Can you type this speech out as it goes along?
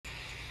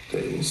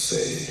They will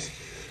say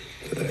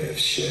that I have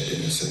shed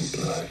innocent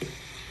blood.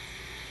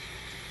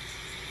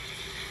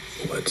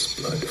 What's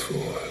blood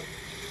for,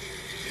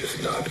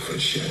 if not for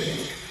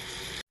shedding?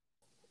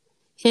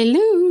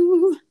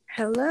 Hello.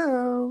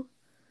 Hello.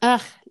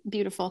 Ugh,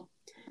 beautiful.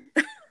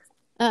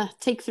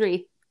 Take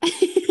 3.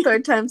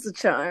 Third time's the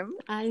charm.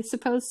 I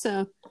suppose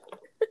so.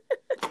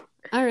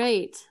 All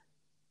right.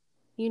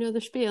 You know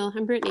the spiel.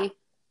 I'm Brittany.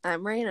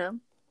 I'm Raina.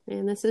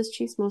 And this is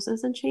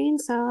Chismosas and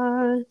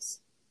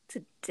Chainsaws.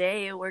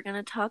 Today we're going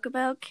to talk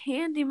about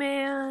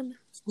Candyman.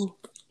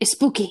 It's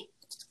spooky.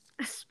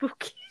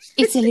 Spooky.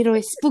 It's a little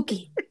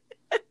spooky.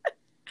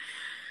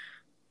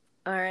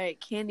 All right,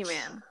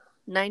 Candyman.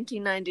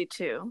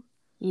 1992.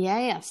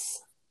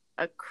 Yes.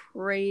 A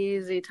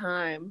crazy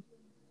time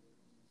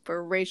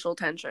for racial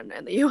tension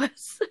in the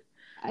U.S.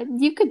 I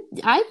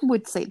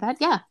would say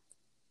that, yeah.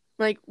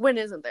 Like, when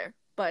isn't there?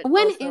 But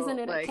when also, isn't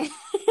it? Like,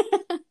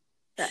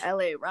 the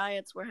L.A.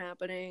 riots were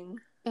happening.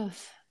 Ugh.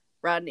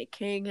 Rodney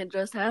King had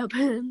just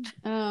happened.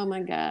 Oh my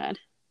god.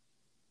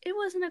 It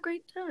wasn't a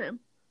great time.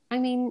 I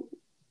mean,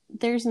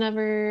 there's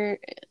never,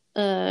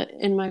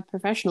 in my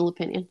professional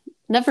opinion,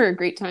 never a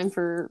great time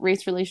for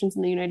race relations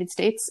in the United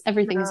States.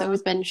 Everything has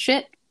always been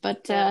shit,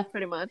 but yeah,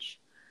 pretty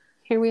much.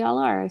 Here we all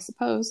are, I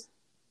suppose.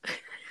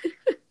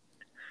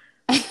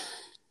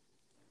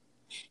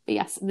 But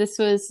yes, this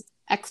was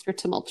extra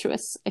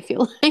tumultuous, I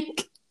feel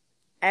like.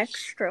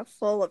 Extra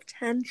full of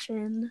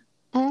tension.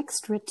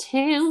 Extra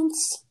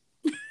tense.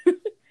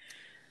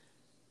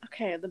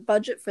 Okay, the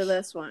budget for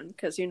this one,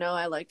 because you know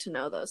I like to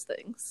know those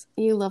things.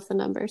 You love the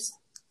numbers.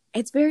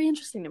 It's very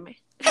interesting to me.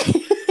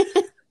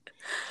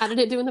 How did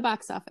it do in the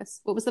box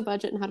office? What was the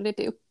budget and how did it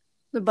do?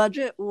 The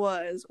budget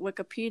was,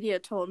 Wikipedia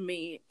told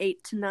me,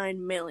 8 to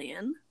 9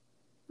 million.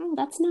 Oh,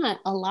 that's not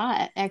a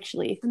lot,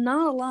 actually.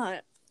 Not a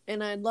lot.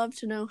 And I'd love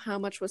to know how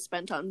much was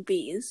spent on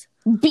bees.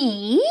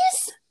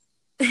 Bees?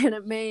 And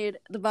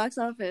the box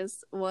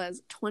office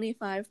was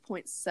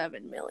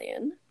 25.7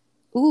 million.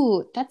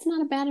 Ooh, that's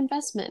not a bad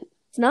investment.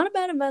 It's not a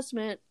bad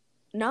investment.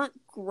 Not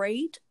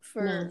great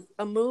for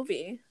a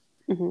movie.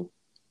 Mm-hmm.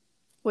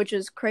 Which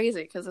is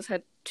crazy because this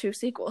had 2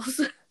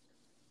 sequels.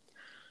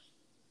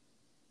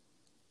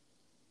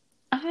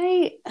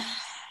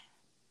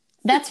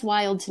 That's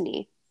wild to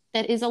me.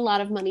 That is a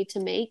lot of money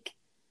to make.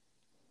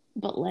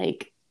 But,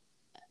 like,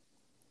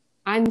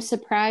 I'm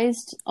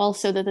surprised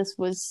also that this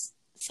was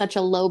such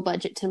a low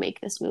budget to make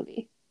this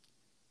movie.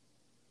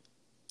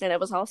 And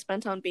it was all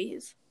spent on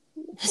bees.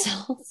 It was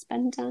all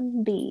spent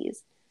on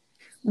bees.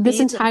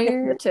 Bees and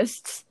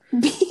hypnotists.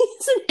 Bees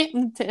and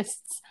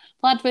hypnotists.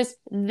 Plot twist,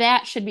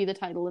 that should be the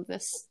title of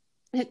this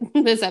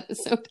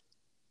episode.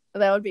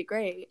 That would be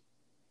great.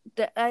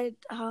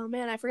 Oh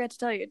man, I forgot to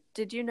tell you.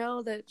 Did you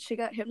know that she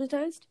got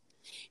hypnotized?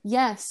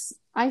 Yes,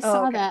 I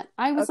saw that.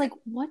 I was like,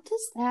 what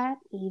does that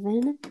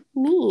even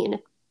mean?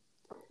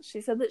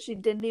 She said that she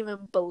didn't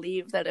even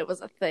believe that it was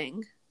a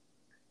thing.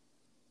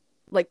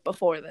 Like,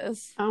 before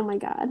this. Oh my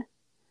god.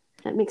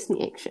 That makes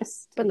me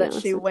anxious. But that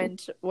she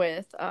went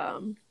with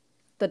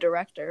the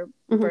director,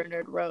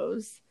 Bernard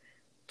Rose,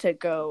 to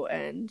go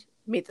and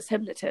meet this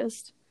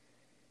hypnotist.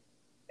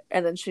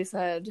 And then she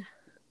said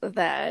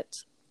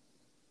that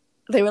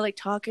they were like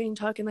talking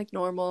like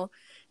normal,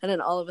 and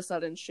then all of a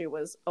sudden she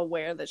was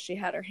aware that she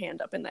had her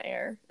hand up in the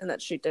air and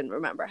that she didn't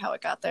remember how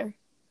it got there.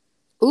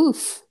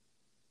 Oof.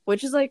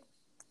 Which is like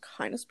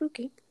kind of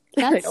spooky.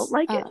 I don't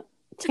like it.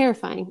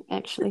 Terrifying,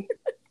 actually.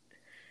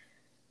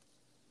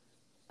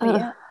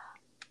 Yeah.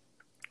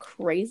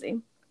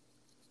 Crazy.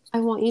 I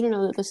want you to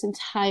know that this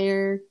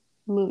entire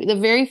movie,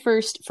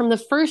 from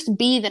the first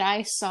bee that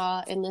I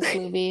saw in this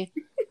movie,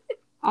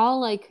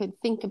 all I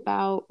could think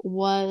about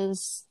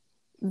was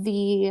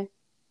the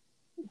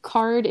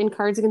card in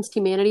Cards Against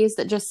Humanity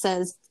that just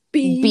says,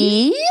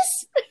 bees?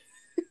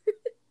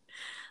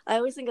 I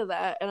always think of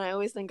that, and I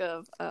always think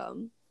of,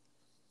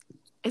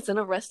 it's an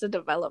Arrested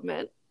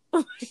Development.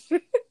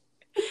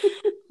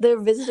 They're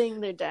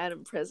visiting their dad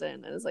in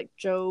prison, and it's like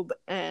Job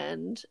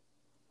and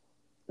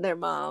their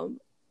mom,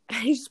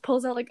 and he just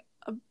pulls out like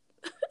a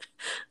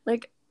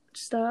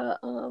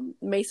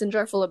mason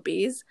jar full of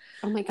bees.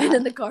 Oh my god. And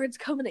then the guards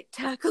come and they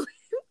tackle him,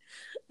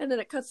 and then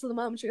it cuts to the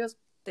mom and she goes,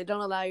 "They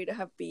don't allow you to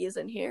have bees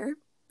in here."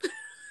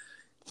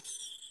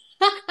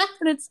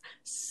 And it's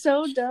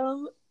so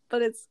dumb,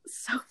 but it's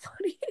so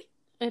funny.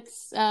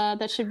 It's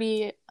that should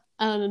be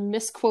a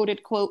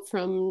misquoted quote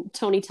from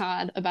Tony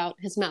Todd about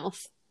his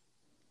mouth.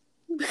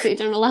 They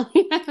don't allow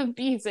you to have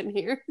bees in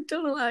here.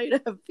 Don't allow you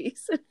to have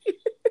bees in here.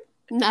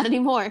 Not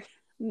anymore.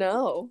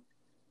 No.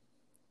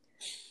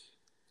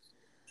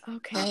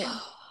 Okay.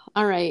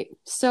 All right.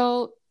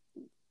 So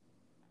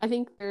I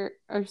think there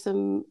are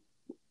some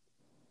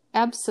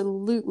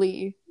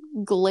absolutely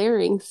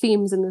glaring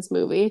themes in this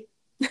movie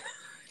that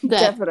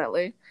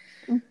definitely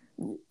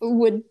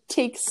would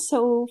take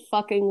so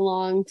fucking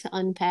long to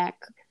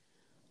unpack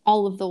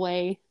all of the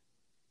way.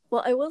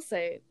 Well, I will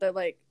say that,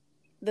 like,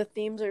 the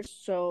themes are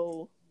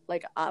so,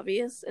 like,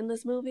 obvious in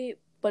this movie,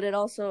 but it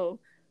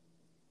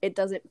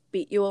doesn't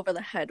beat you over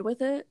the head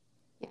with it.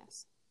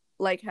 Yes.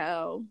 Like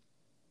how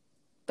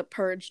The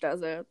Purge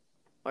does it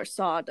or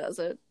Saw does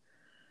it.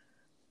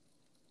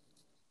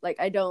 Like,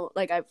 I don't,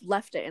 like, I've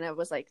left it and I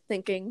was, like,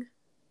 thinking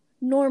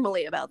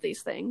normally about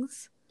these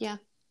things. Yeah.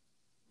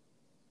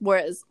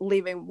 Whereas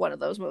leaving one of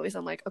those movies,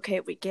 I'm like,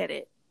 okay, we get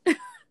it.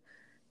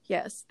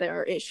 Yes, there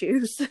are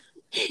issues.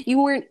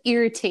 You weren't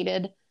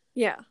irritated.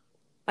 Yeah.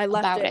 I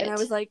left About it and I it.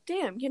 was like,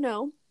 damn,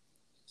 you're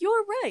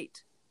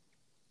right.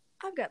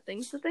 I've got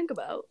things to think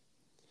about.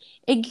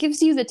 It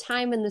gives you the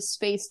time and the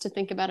space to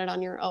think about it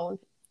on your own.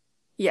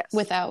 Yes.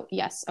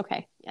 Yes,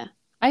 okay, yeah.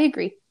 I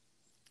agree.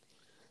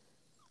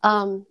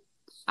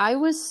 I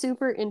was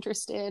super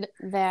interested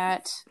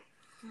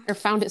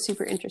found it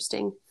super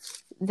interesting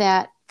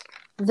that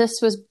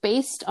this was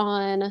based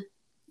on,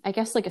 I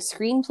guess, like a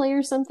screenplay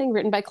or something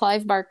written by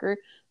Clive Barker,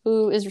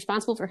 who is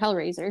responsible for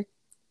Hellraiser.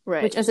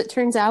 Right. Which, as it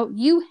turns out,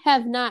 you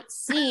have not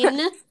seen.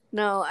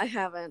 No, I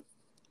haven't.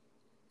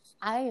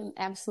 I am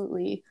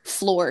absolutely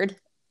floored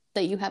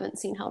that you haven't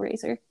seen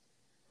Hellraiser.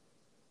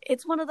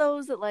 It's one of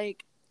those that,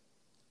 like,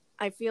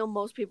 I feel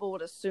most people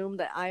would assume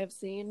that I have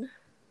seen.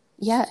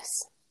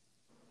 Yes.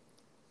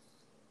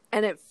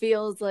 And it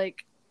feels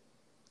like,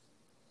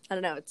 I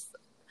don't know, it's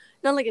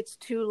not like it's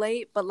too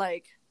late, but,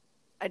 like,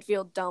 I'd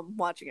feel dumb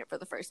watching it for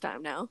the first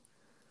time now.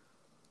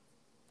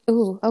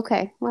 Ooh,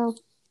 okay. Well,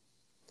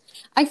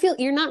 I feel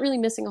you're not really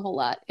missing a whole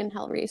lot in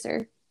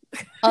Hellraiser,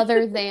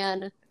 other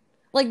than,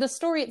 like, the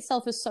story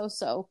itself is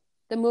so-so.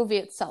 The movie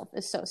itself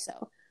is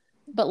so-so.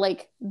 But,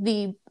 like,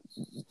 what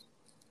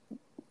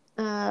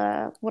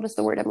is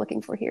the word I'm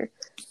looking for here?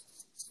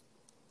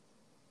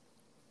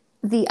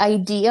 The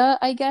idea,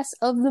 I guess,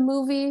 of the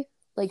movie,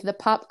 like the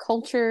pop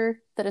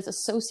culture that is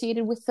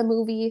associated with the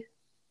movie.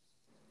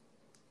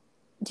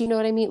 Do you know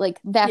what I mean? Like,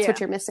 that's what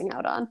you're missing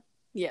out on.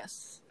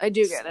 Yes, I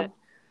do get it.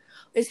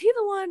 Is he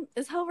the one?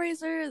 Is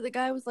Hellraiser the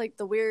guy with, like,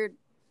 the weird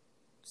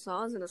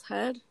saws in his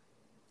head?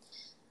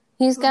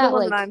 He's got, the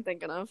one like, that I'm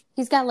thinking of.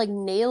 He's got, like,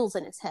 nails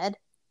in his head.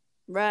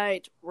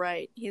 Right.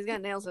 He's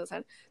got nails in his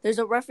head. There's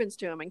a reference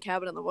to him in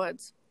Cabin in the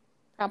Woods.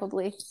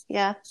 Probably,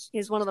 yeah.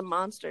 He's one of the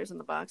monsters in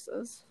the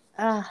boxes.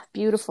 Ah,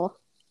 beautiful.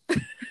 I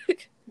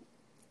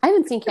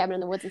haven't seen Cabin in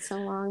the Woods in so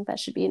long. That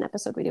should be an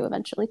episode we do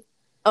eventually.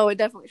 Oh, it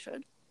definitely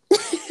should.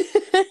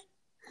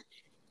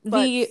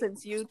 But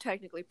since you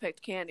technically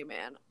picked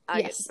Candyman,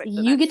 I get to pick the next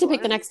one. You get to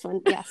pick the next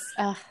one. Yes.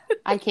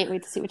 I can't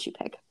wait to see what you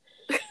pick.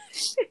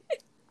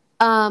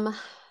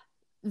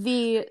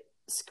 The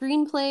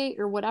screenplay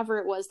or whatever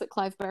it was that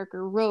Clive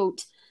Barker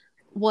wrote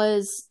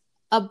was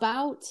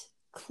about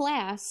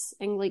class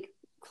and, like,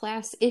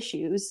 class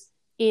issues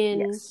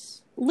in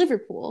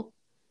Liverpool.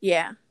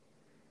 Yeah.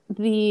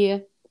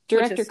 The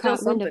director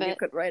caught wind of it. You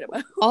could write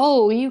about.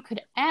 Oh, you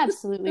could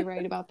absolutely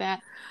write about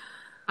that.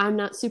 I'm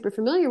not super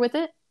familiar with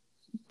it.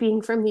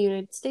 Being from the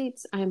United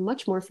States, I am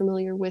much more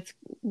familiar with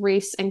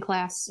race and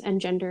class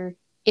and gender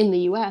in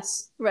the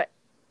US. Right.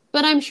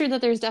 But I'm sure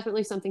that there's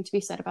definitely something to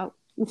be said about,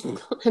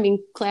 I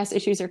mean, class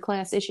issues are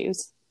class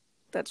issues.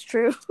 That's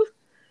true.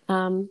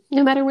 No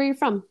matter where you're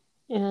from.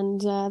 And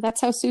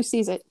that's how Sue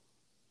sees it.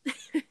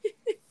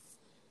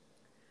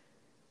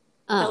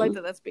 I like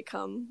that that's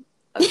become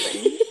a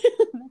thing.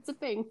 That's a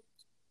thing.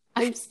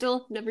 I've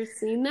still never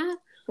seen that.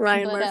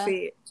 Ryan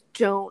Murphy,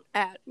 don't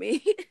at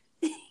me.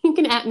 You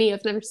can at me.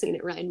 I've never seen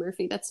it, Ryan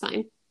Murphy. That's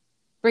fine.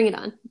 Bring it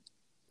on.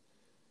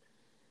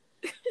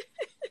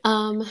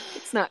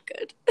 It's not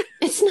good.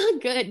 It's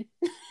not good.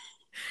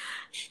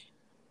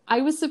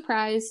 I was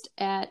surprised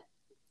and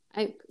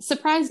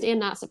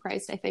not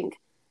surprised, I think,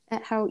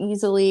 at how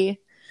easily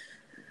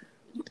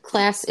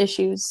class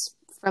issues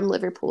from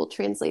Liverpool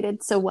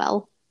translated so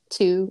well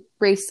to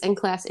race and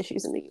class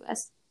issues in the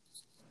US.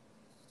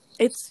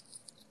 It's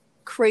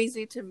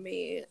crazy to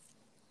me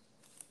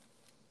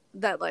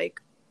that,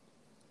 like,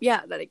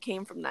 that it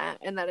came from that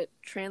and that it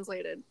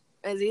translated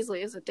as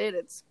easily as it did.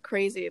 It's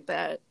crazy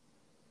that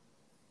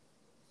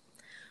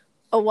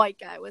a white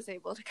guy was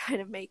able to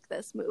kind of make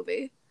this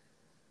movie.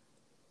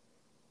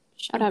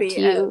 Shout out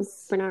to you,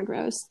 Bernard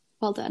Rose.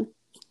 Well done.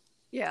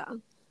 Yeah.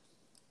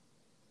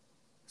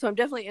 So I'm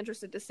definitely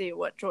interested to see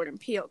what Jordan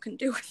Peele can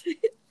do with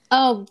it.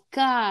 Oh,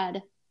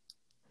 God.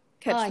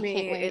 Catch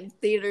me in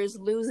theaters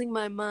losing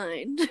my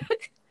mind.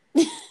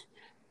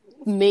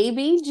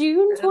 Maybe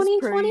June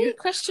 2020?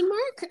 Question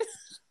mark?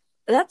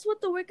 That's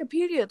what the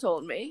Wikipedia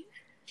told me.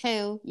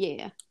 Hell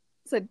yeah.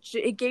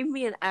 It gave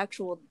me an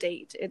actual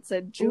date. It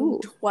said June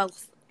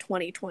 12th,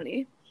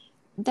 2020.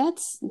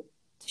 That's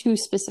too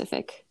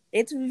specific.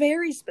 It's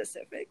very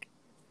specific.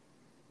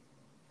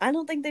 I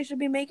don't think they should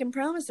be making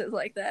promises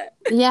like that.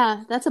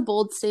 Yeah, that's a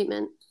bold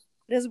statement.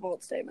 It is a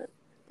bold statement.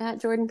 That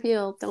Jordan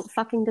Peele, don't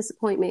fucking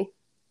disappoint me.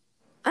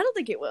 I don't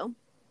think he will.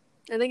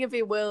 I think if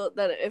he will,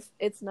 that if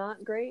it's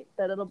not great,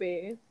 that it'll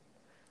be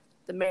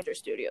the major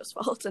studio's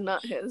fault and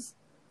not his.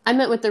 I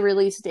meant with the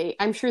release date.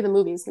 I'm sure the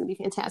movie is going to be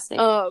fantastic.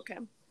 Oh, okay.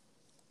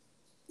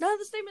 No,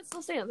 the statement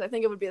still stands. I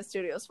think it would be the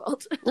studio's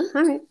fault. All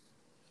right.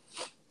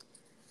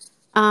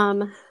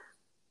 All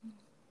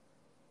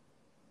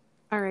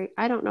right.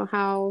 I don't know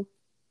how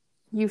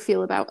you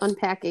feel about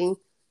unpacking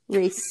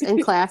race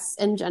and class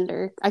and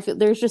gender. I feel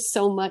there's just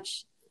so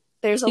much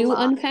There's a to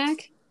lot.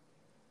 unpack.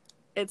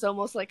 It's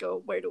almost like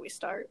where do we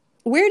start?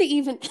 Where to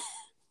even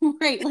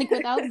right, like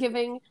without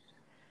giving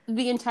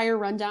the entire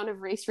rundown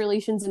of race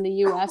relations in the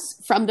US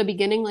from the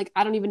beginning, like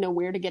I don't even know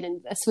where to get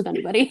into this with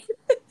anybody.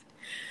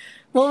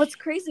 Well, what's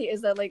crazy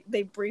is that like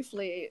they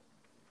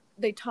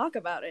talk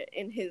about it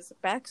in his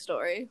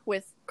backstory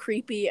with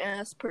creepy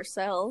ass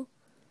Purcell.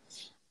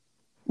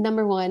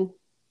 Number 1,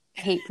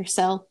 I hate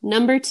Purcell.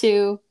 Number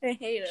 2, I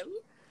hate him.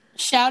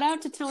 shout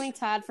out to Tony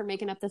Todd for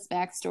making up this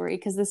backstory,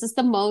 because this is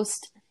the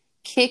most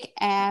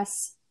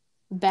kick-ass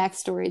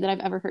backstory that I've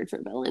ever heard for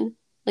a villain.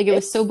 Like, it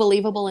was so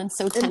believable and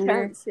so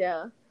tender. Intense,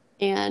 yeah.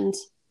 And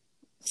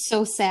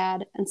so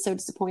sad and so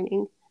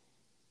disappointing.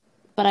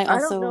 But I don't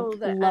also know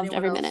that loved anyone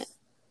every else minute.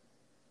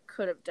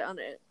 could have done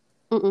it.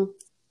 Mm-mm.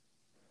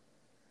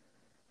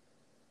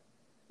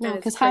 No, And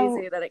because it's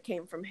crazy that it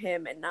came from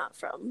him and not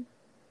from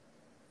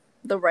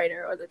the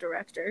writer or the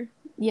director.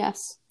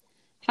 Yes.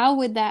 How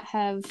would that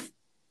have...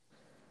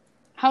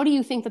 How do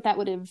you think that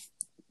would have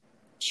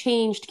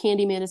changed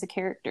Candyman as a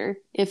character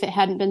if it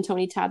hadn't been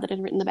Tony Todd that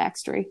had written the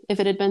backstory? If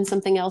it had been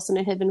something else and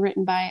it had been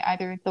written by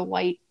either the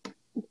white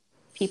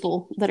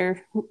people that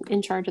are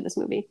in charge of this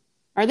movie.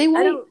 Are they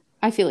white?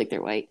 I feel like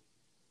they're white.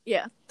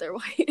 Yeah, they're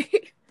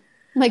white.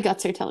 My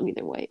guts are telling me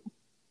they're white.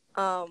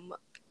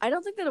 I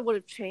don't think that it would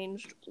have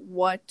changed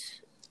what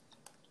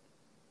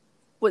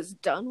was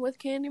done with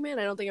Candyman.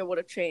 I don't think it would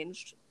have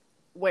changed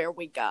where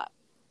we got,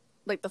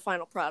 like, the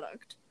final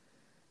product.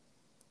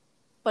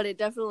 But it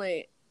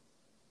definitely,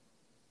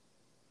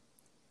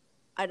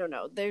 I don't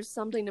know, there's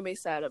something to be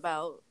said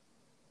about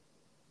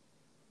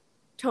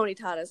Tony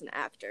Todd as an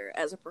actor,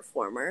 as a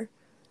performer,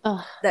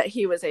 that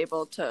he was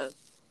able to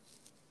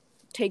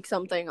take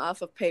something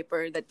off of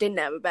paper that didn't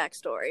have a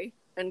backstory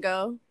and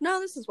go, no,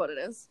 this is what it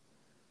is.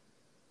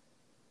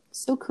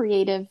 So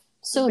creative,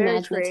 so very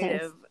imaginative.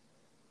 Creative.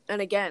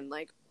 And again,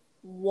 like,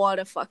 what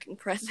a fucking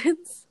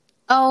presence.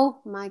 Oh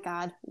my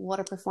god, what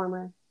a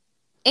performer.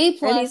 A+.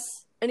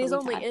 And he's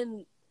only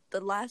in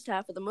the last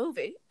half of the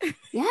movie.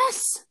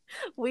 Yes.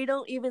 We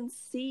don't even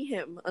see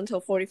him until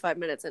 45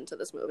 minutes into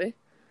this movie.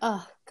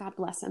 Oh, God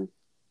bless him.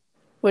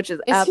 Which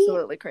is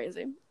absolutely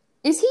crazy.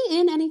 Is he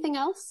in anything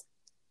else?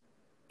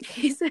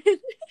 He's in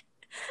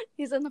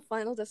the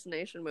Final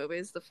Destination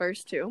movies, the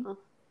first 2. Oh,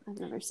 I've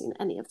never seen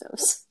any of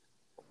those.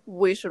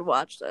 We should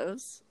watch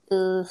those.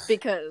 Ugh.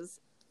 Because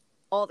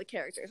all the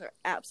characters are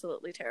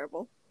absolutely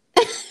terrible.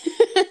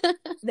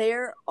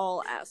 They're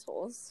all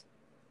assholes.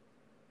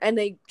 And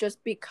they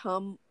just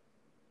become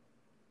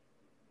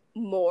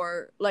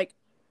more, like,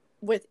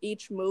 with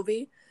each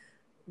movie,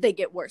 they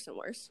get worse and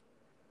worse.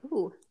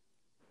 Ooh.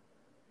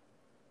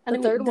 The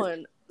third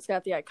one's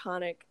got the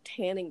iconic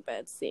tanning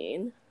bed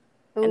scene.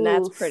 Ooh. And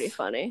that's pretty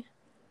funny.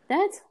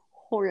 That's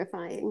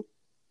horrifying.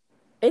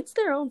 It's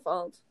their own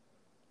fault.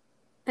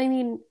 I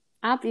mean,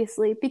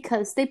 obviously,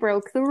 because they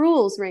broke the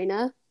rules,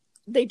 Raina.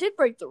 They did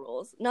break the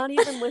rules. Not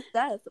even with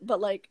death, but,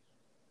 like,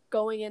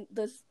 going in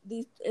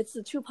it's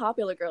the 2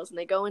 popular girls, and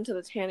they go into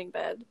the tanning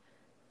bed,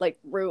 like,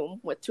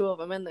 room with 2 of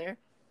them in there,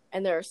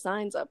 and there are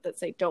signs up that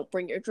say, don't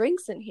bring your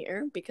drinks in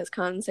here because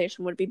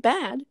condensation would be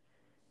bad.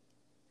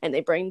 And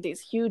they bring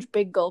these huge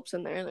big gulps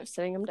in there, and they're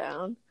sitting them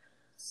down.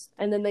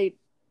 And then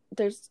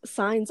there's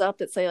signs up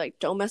that say, like,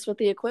 don't mess with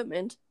the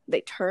equipment.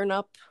 They turn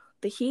up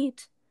the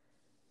heat.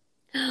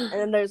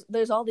 And then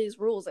there's all these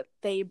rules that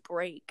they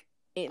break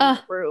in the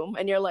room,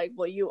 and you're like,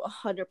 well, you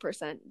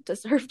 100%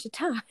 deserve to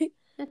die.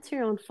 It's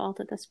your own fault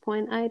at this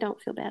point. I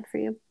don't feel bad for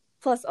you.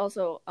 Plus,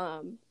 also,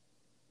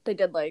 they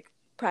did, like,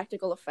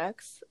 practical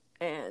effects,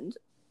 and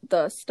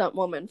the stunt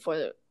woman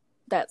for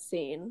that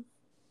scene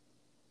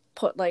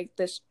put, like,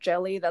 this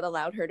jelly that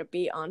allowed her to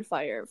be on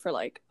fire for,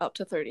 like, up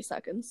to 30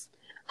 seconds.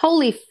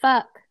 Holy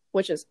fuck.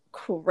 Which is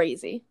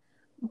crazy.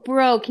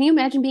 Bro, can you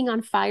imagine being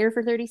on fire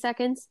for 30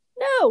 seconds?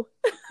 No!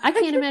 I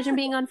can't imagine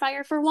being on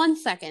fire for 1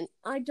 second.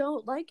 I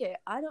don't like it.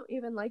 I don't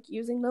even like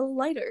using the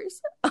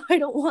lighters. I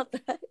don't want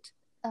that.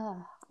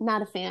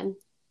 Not a fan.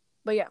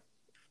 But yeah.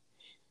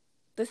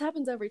 This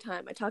happens every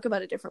time I talk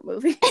about a different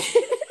movie.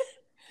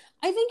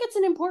 I think it's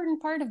an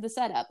important part of the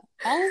setup.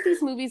 All of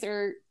these movies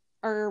are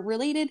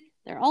related.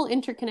 They're all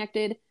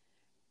interconnected.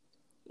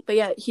 But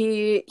yeah,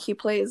 he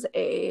plays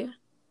a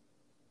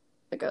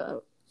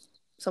mortician.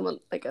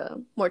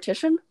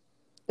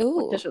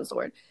 Ooh. Mortician's the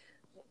word.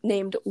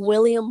 Named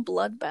William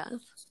Bloodbath.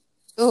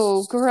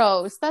 Oh,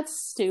 gross.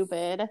 That's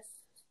stupid.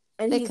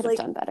 And they could have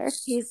done better.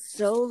 He's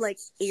so, like,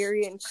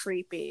 eerie and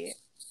creepy,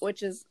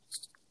 which is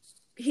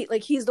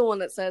he's the one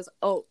that says,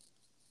 "Oh,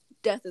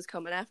 death is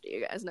coming after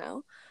you guys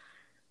now."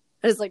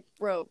 And it's like,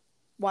 bro,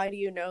 why do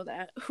you know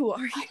that? Who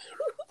are you?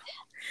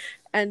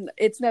 And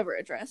it's never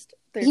addressed.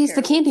 He's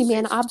the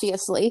Candyman,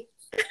 obviously.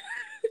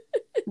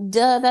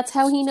 Duh, that's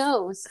how he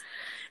knows.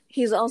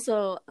 He's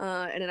also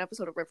in an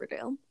episode of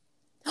Riverdale.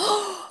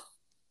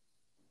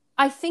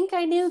 I think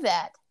I knew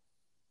that.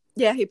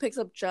 Yeah, he picks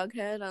up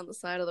Jughead on the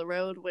side of the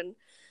road when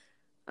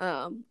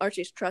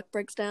Archie's truck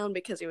breaks down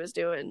because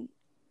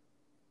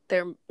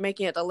they're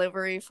making a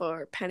delivery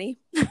for Penny.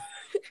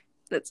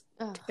 That's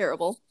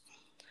terrible.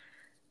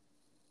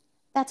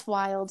 That's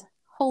wild.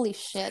 Holy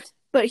shit.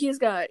 But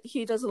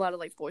he does a lot of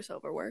like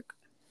voiceover work.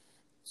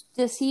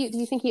 Do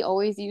you think he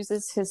always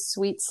uses his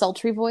sweet,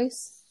 sultry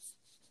voice?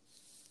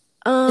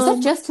 Is that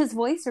just his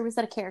voice, or was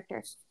that a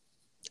character?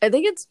 I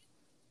think it's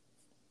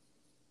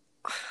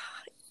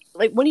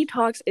like when he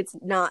talks, it's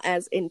not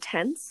as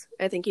intense.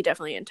 I think he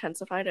definitely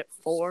intensified it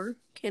for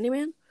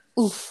Candyman.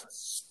 Oof.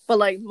 But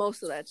like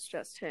most of that's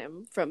just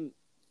him from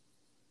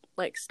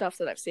like stuff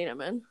that I've seen him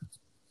in.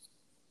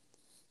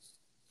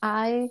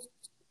 I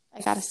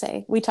gotta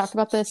say, we talked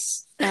about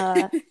this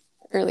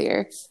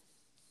earlier.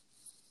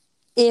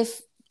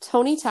 If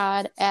Tony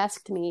Todd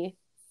asked me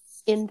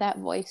in that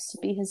voice to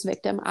be his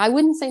victim, I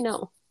wouldn't say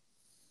no.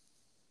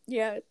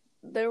 Yeah,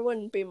 there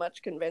wouldn't be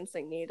much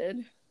convincing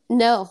needed.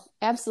 No,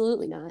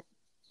 absolutely not.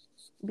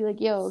 I'd be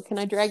like, yo, can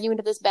I drag you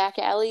into this back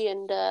alley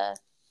and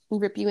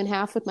rip you in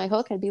half with my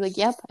hook? I'd be like,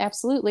 yep,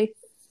 absolutely.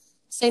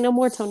 Say no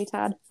more, Tony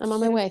Todd. I'm on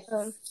my way.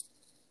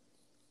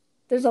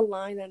 There's a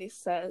line that he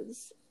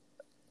says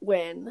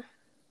when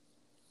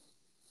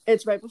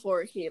it's right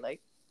before he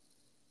like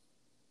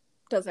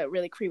does that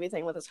really creepy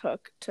thing with his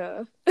hook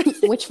to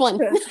which one?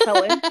 To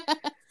Helen.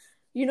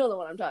 You know the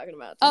one I'm talking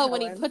about.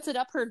 When he puts it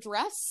up her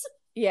dress?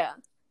 Yeah.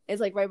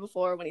 It's like right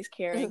before when he's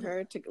carrying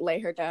her to lay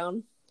her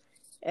down,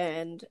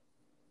 and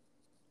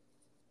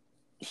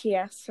he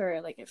asks her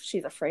like if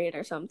she's afraid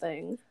or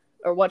something,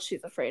 or what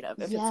she's afraid of,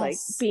 if it's like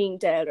being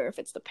dead or if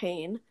it's the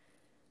pain,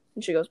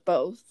 and she goes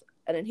both.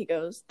 And then he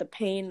goes, the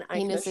pain, I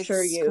can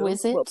assure you,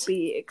 will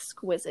be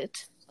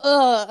exquisite.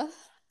 Ugh.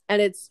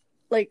 And it's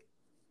like,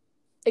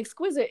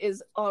 exquisite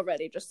is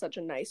already just such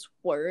a nice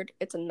word.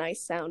 It's a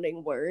nice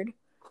sounding word.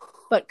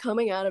 But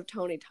coming out of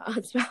Tony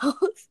Todd's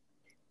mouth,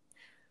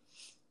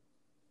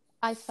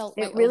 I felt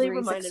my it really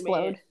ovaries reminded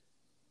explode. me.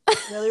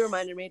 It really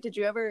reminded me. Did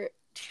you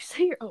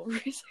say your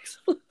ovaries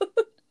explode?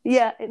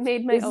 Yeah, it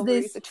made my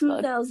ovaries explode.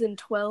 Is this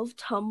 2012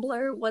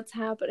 Tumblr? What's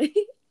happening?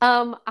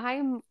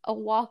 I'm a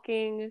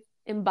walking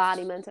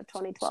embodiment of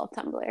 2012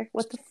 Tumblr.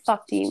 What the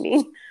fuck do you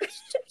mean?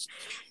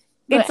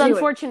 It's anyway.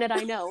 Unfortunate,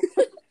 I know.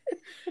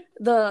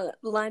 The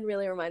line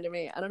really reminded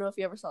me. I don't know if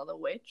you ever saw The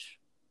Witch.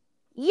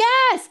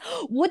 Yes!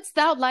 Wouldst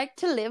thou like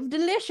to live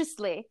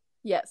deliciously?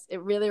 Yes,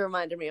 it really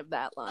reminded me of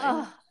that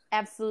line.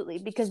 Absolutely,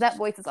 because that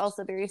voice is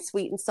also very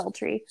sweet and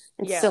sultry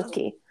and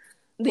silky.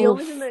 The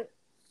only thing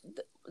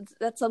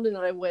that's something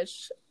that I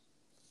wish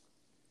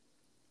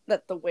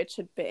that The Witch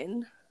had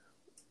been.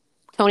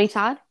 Tony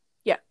Todd?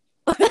 Yeah.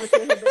 I wish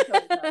it had been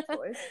Tony Todd's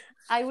voice.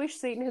 I wish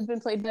Satan had been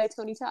played by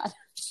Tony Todd.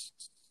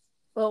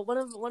 Well,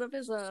 one of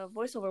his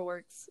voiceover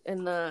works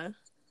in I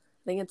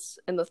think it's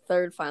in the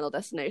third Final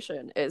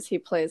Destination, is he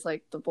plays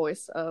like the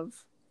voice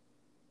of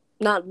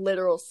not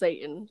literal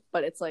Satan,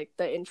 but it's like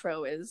the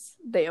intro is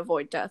they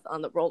avoid death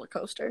on the roller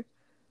coaster.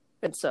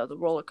 And so the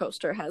roller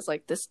coaster has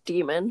like this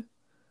demon,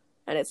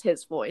 and it's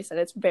his voice, and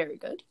it's very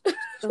good.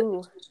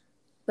 Ooh.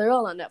 They're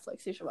all on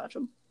Netflix. You should watch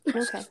them.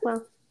 Okay,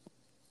 well.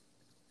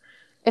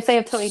 If they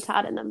have Tony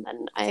Todd in them,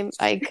 then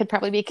I could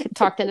probably be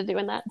talked into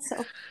doing that.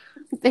 So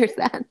there's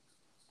that.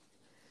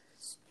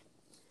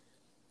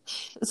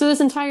 So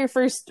this entire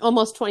first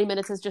almost 20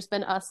 minutes has just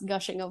been us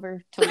gushing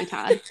over Tony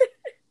Todd.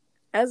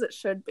 As it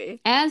should be.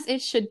 As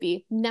it should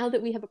be, now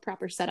that we have a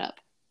proper setup.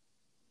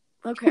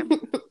 Okay.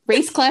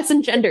 Race, class,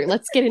 and gender.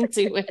 Let's get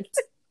into it.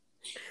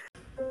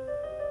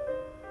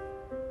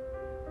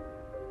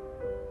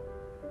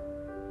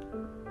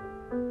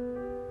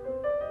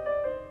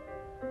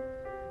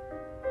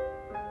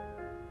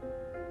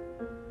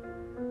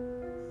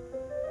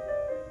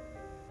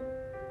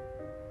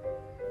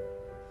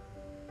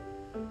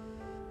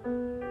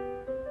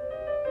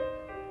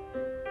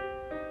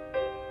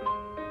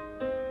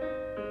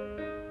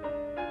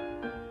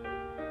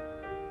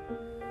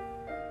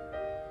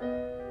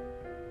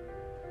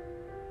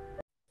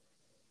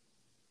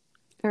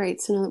 All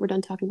right, so now that we're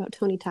done talking about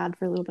Tony Todd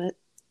for a little bit.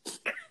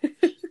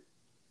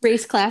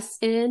 Race, class,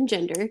 and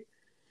gender.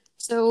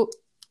 So,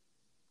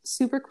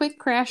 super quick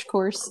crash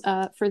course.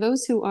 For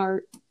those who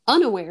are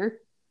unaware,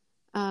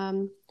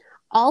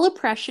 all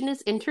oppression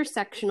is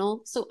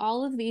intersectional, so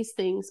all of these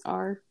things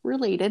are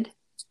related.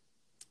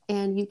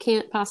 And you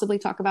can't possibly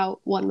talk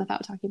about one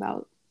without talking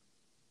about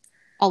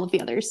all of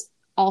the others.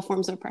 All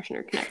forms of oppression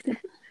are connected.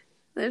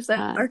 There's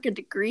that ARCA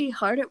degree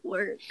hard at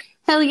work.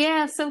 Hell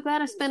yeah, so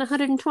glad I spent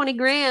 120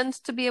 grand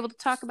to be able to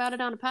talk about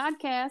it on a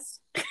podcast.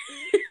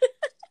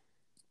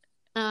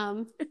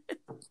 So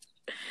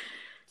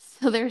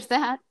there's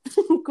that.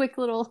 Quick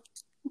little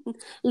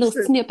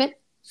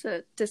snippet. It's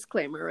a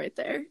disclaimer right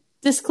there.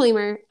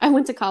 Disclaimer, I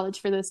went to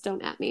college for this,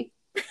 don't at me.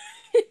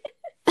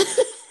 To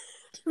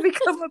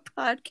become a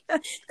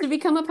podcaster. To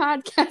become a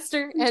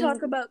podcaster. And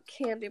talk about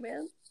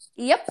Candyman.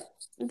 Yep,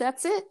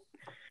 that's it.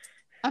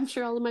 I'm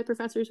sure all of my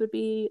professors would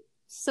be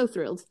so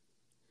thrilled.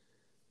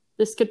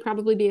 This could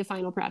probably be a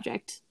final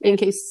project in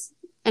case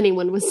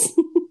anyone was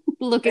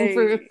looking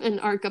for an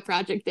ARCA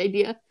project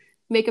idea.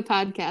 Make a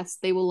podcast.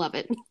 They will love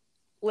it.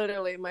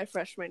 Literally, my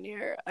freshman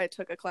year, I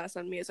took a class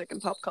on music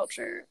and pop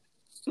culture.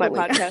 My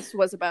podcast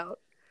was about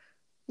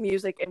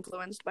music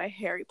influenced by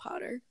Harry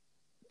Potter.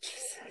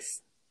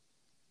 Jesus.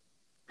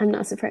 I'm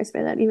not surprised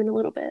by that even a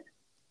little bit.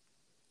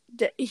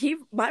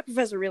 My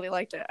professor really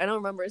liked it. I don't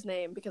remember his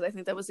name because I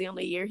think that was the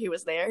only year he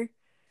was there.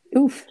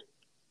 Oof.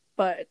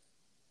 But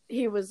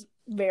he was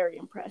very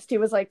impressed. He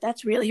was like,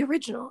 "That's really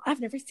original. I've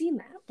never seen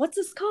that. What's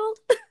this called?"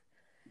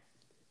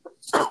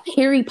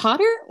 Harry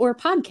Potter or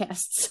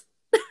podcasts?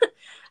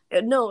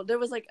 No, there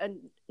was like a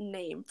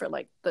name for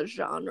like the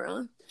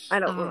genre. I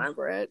don't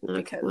remember it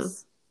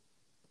because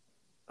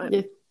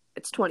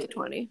it's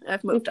 2020.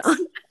 I've moved on.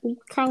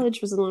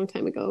 College was a long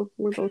time ago.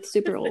 We're both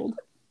super old.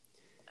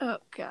 Oh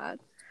God.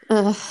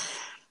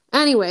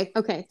 Anyway,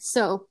 okay,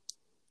 so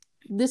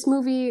this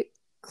movie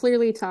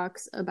clearly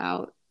talks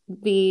about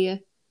the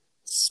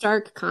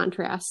stark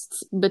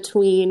contrasts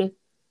between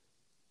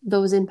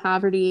those in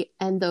poverty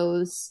and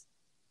those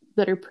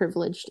that are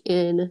privileged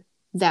in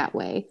that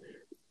way.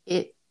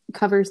 It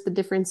covers the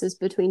differences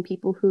between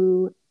people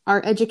who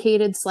are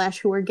educated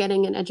 / who are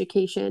getting an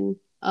education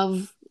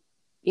of,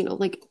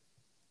 like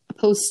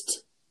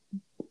post,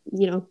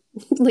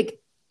 like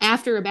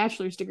after a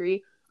bachelor's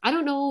degree. I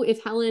don't know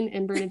if Helen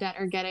and Bernadette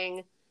are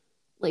getting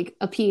like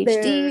a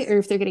PhD or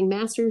if they're getting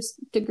master's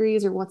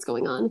degrees or what's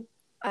going on.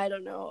 I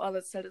don't know. All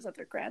that said is that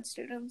they're grad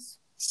students.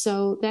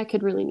 So that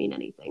could really mean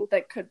anything.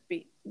 That could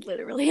be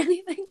literally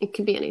anything. It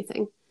could be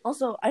anything.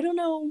 Also, I don't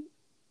know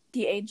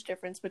the age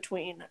difference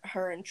between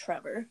her and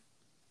Trevor.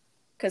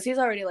 Because he's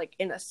already like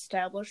an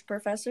established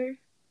professor.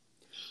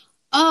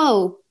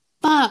 Oh,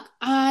 fuck.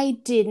 I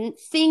didn't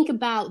think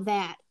about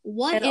that.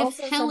 What if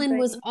Helen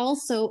was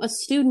also a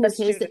student of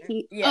his that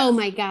he... Yeah. Oh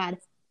my God.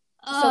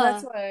 So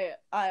that's why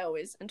I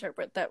always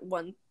interpret that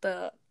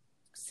the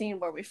scene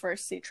where we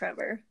first see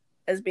Trevor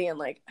as being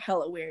like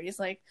hella weird. He's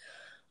like,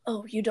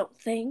 "Oh, you don't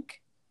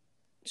think?"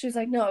 She's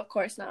like, "No, of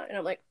course not." And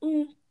I'm like,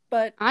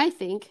 but I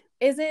think.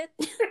 Is it?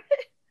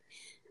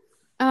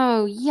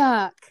 Oh,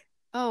 yuck.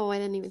 Oh, I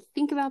didn't even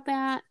think about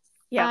that.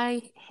 Yeah.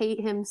 I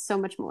hate him so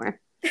much more.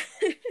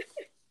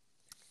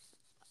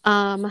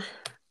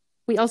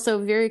 We also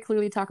very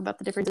clearly talk about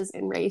the differences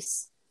in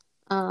race.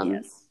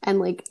 Yes. And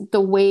like the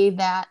way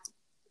that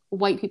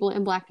white people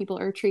and black people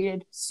are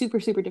treated super,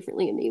 super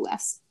differently in the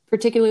US,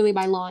 particularly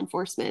by law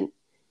enforcement.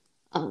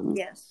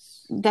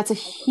 Yes. That's a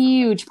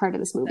huge part of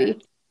this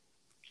movie.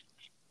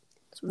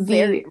 It's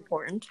very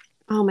important.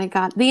 Oh my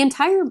God. The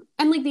entire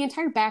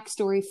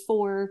backstory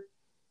for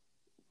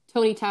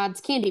Tony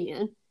Todd's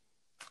Candyman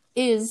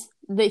is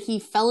that he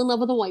fell in love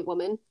with a white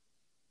woman.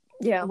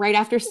 Yeah. Right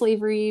after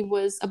slavery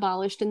was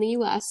abolished in the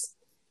US.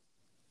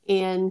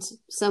 And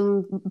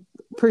some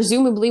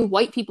presumably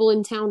white people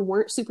in town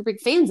weren't super big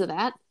fans of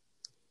that.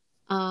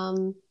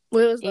 Well,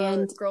 it was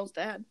the girl's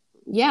dad.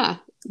 Yeah.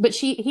 But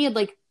he had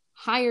like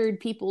hired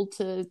people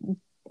to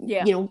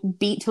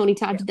beat Tony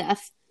Todd to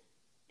death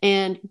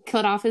and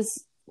cut off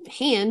his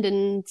hand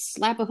and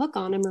slap a hook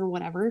on him or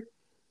whatever.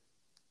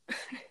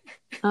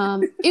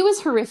 It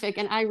was horrific,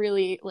 and I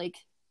really like.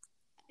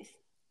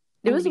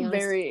 It was a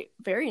very,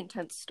 very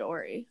intense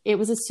story. It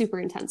was a super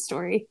intense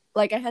story.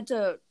 Like I had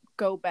to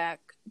go back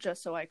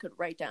just so I could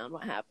write down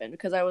what happened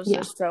because I was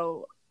just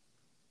so.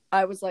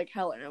 I was like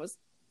Helen. I was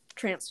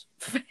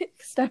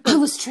transfixed. I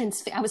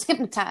was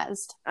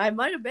hypnotized. I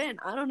might have been.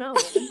 I don't know.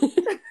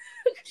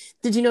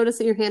 Did you notice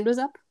that your hand was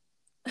up?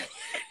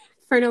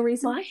 For no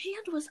reason? My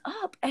hand was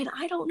up, and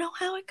I don't know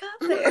how it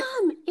got there.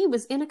 It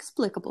was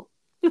inexplicable.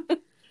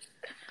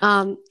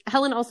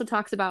 Helen also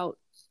talks about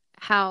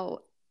how...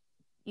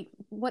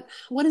 What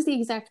is the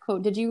exact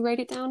quote? Did you write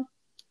it down?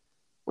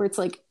 Where it's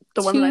like...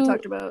 The one that I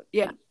talked about,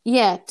 yeah.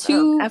 Yeah,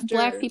 two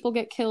black people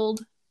get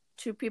killed.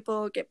 2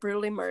 people get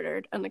brutally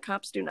murdered, and the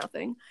cops do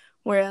nothing.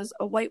 Whereas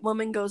a white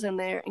woman goes in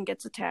there and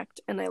gets attacked,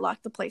 and they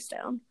lock the place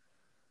down.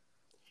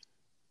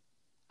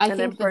 And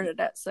then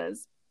Bernadette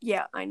says,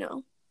 "Yeah, I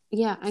know."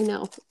 Yeah, I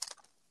know.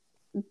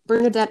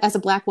 Bernadette, as a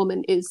black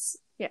woman, is,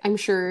 I'm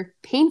sure,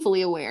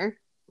 painfully aware.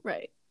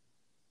 Right.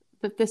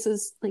 That this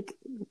is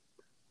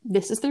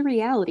the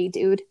reality,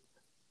 dude.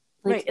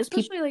 Like, right,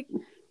 especially, like,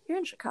 you're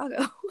in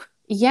Chicago.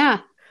 Yeah.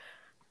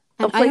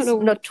 And a place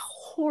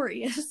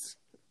notorious.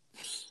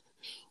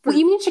 What,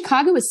 you mean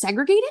Chicago is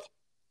segregated?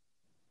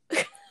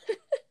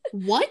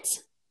 What?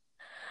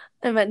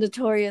 I meant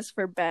notorious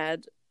for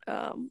bad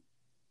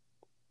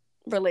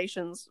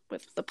relations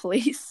with the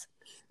police.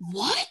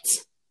 What?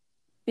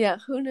 Yeah,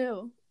 who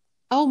knew?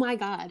 Oh my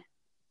God.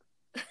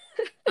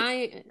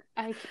 I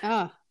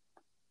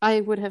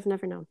would have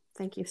never known.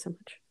 Thank you so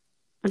much.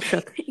 I'm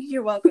shook.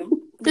 You're welcome.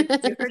 You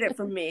heard it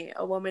from me,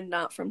 a woman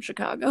not from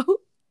Chicago.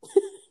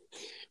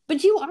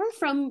 But you are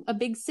from a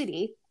big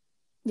city.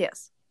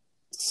 Yes.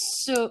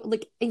 So,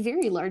 like, a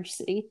very large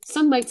city.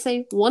 Some might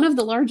say one of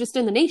the largest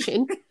in the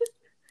nation.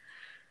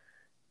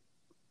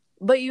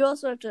 But you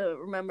also have to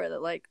remember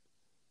that, like,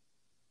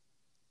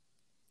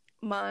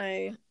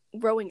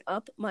 growing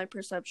up, my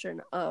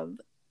perception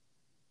of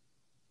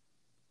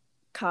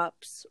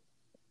cops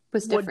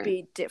would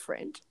be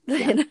different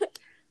than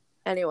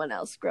anyone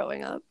else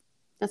growing up.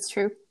 That's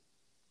true.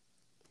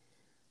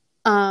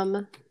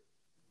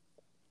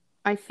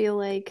 I feel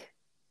like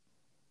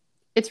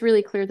it's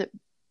really clear that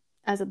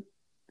as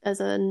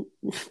a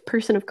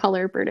person of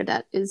color,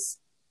 Bernadette is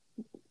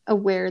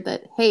aware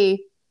that,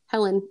 hey,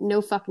 Helen,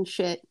 no fucking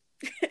shit.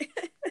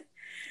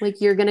 Like,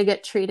 you're gonna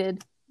get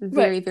treated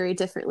very, Right. very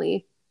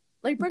differently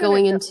Like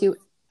going Bernadette into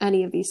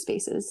any of these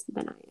spaces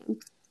than I am.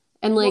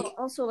 And like, well,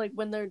 also like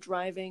when they're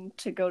driving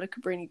to go to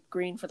Cabrini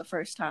Green for the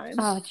first time,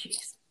 oh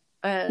jeez,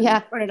 and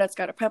yeah, Bernadette's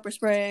got a pepper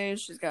spray,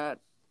 she's got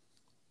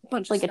a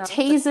bunch like of a stuff.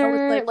 And Helen's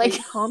taser, like, like "Will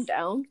you calm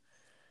down?"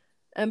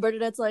 And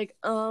Bernadette's like,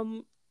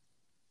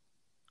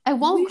 I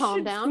won't we calm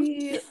should down.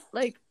 be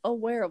like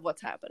aware of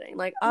what's happening.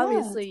 Like, Yeah.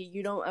 obviously,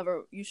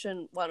 you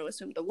shouldn't want to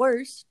assume the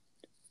worst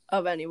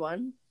of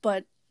anyone,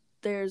 but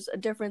there's a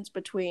difference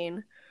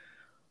between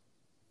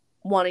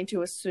wanting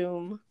to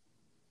assume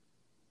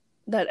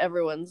that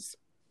everyone's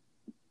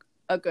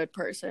a good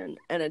person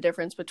and a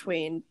difference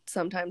between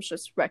sometimes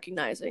just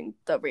recognizing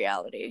the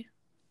reality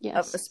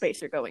Yes. of the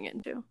space you're going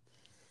into.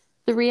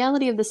 The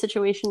reality of the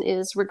situation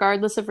is,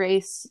 regardless of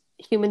race,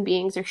 human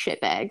beings are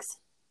shitbags.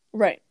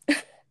 Right.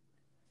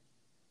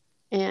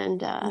 And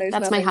There's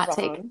that's my nothing hot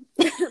wrong.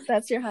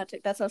 That's your hot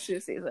take. That's how Sue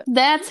sees it.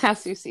 That's how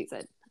Sue sees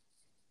it.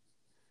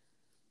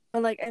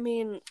 But like, I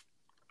mean,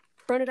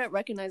 Bernadette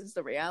recognizes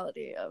the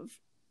reality of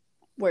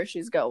where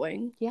she's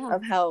going, Yeah.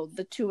 of how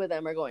the two of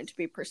them are going to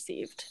be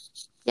perceived.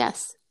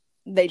 Yes.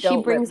 They don't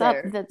She brings live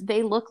up there. that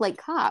they look like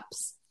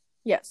cops.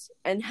 Yes.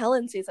 And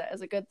Helen sees that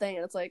as a good thing,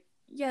 and it's like,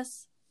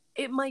 yes,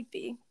 it might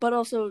be, but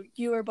also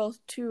you are both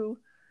two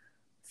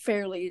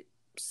fairly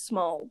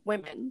small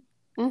women.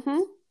 Mm-hmm.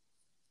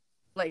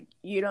 Like,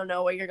 you don't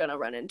know what you're gonna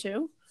run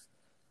into.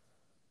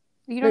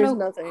 You don't There's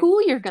know nothing.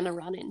 who you're gonna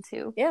run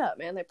into. Yeah,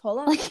 man, they pull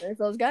up. Like- There's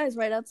those guys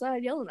right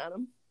outside yelling at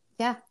them.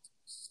 Yeah.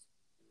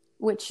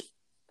 Which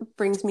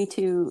brings me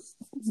to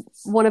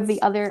one of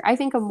the other, I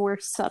think a more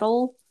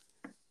subtle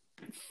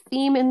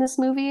theme in this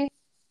movie,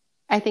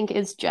 I think,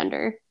 is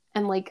gender.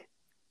 And like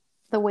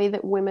the way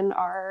that women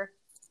are,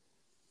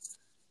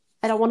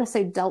 I don't want to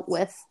say dealt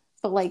with,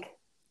 but like,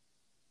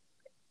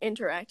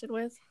 Interacted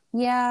with.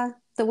 yeah,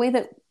 the way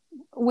that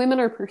women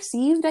are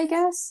perceived, I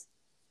guess.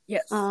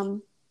 Yes,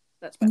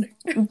 that's better.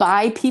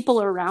 By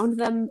people around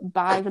them,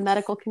 by the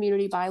medical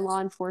community, by law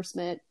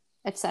enforcement,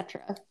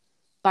 etc.,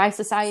 by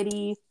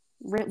society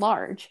writ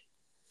large.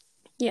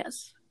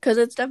 Yes, because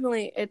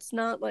it's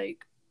not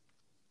like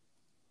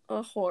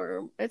a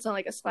horror. It's not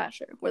like a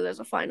slasher where there's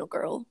a final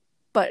girl,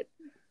 but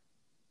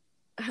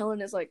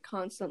Helen is like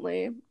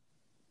constantly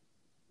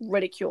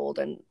ridiculed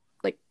and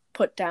like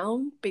put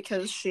down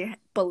because she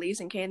believes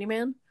in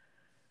Candyman.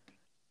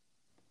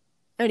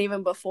 And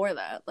even before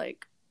that,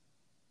 like,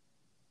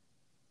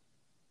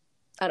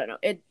 I don't know.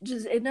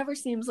 It never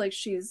seems like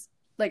she's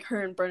like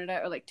her and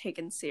Bernadette are like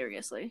taken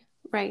seriously.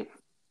 Right.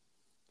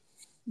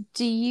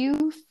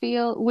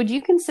 Would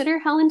you consider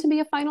Helen to be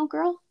a final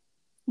girl?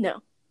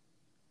 No.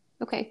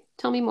 Okay,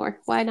 tell me more.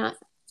 Why not?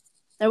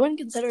 I wouldn't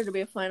consider her to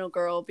be a final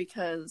girl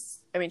because,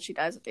 I mean, she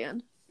dies at the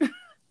end.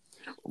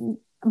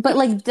 But,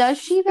 like, does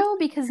she, though?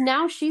 Because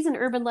now she's an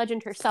urban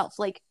legend herself.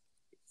 Like,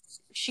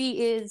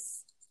 she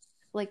is,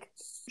 like,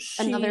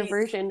 another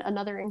version,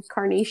 another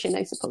incarnation,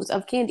 I suppose,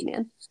 of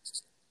Candyman.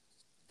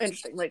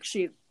 Interesting. Like,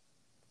 she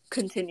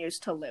continues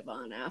to live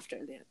on after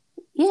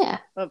the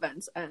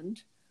events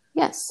end.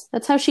 Yes.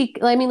 That's how she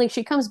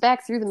comes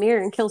back through the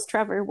mirror and kills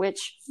Trevor,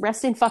 which,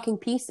 rest in fucking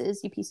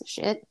pieces, you piece of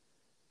shit.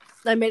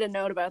 I made a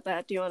note about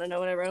that. Do you want to know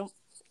what I wrote?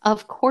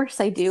 Of course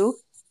I do.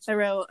 I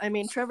wrote, I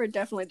mean, Trevor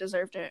definitely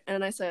deserved it.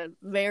 And I said,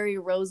 very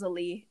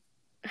Rosalie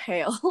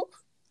Hale.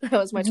 That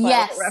was my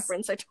Twilight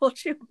reference I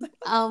told you about.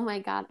 Oh my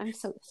god.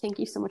 Thank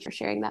you so much for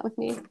sharing that with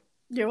me.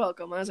 You're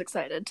welcome. I was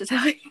excited to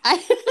tell you.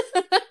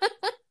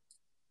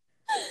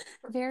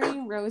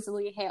 Very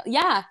Rosalie Hale.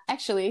 Yeah,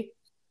 actually.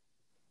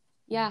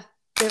 Yeah.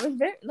 It was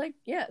very, like,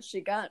 yeah,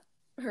 she got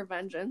her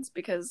vengeance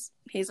because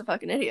he's a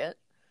fucking idiot.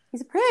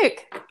 He's a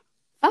prick.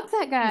 Fuck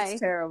that guy. He's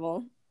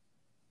terrible.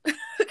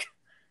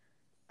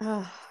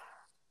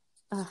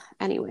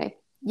 Anyway,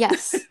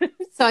 yes.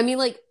 So, I mean,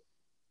 like...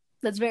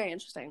 That's very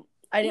interesting.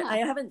 I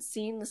haven't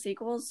seen the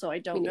sequels, so I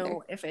don't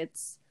know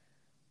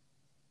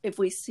if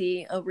we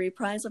see a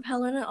reprise of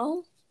Helen at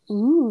all.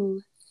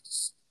 Ooh.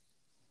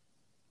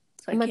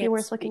 So it might be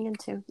worth looking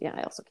into. Yeah,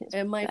 I also can't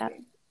speak It might that.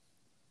 be.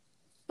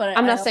 But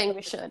I'm not saying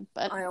we should,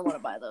 but... I don't want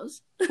to buy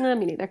those. No,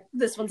 me neither.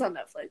 This one's on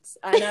Netflix.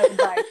 I never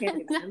buy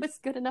Candyman. That was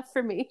good enough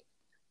for me.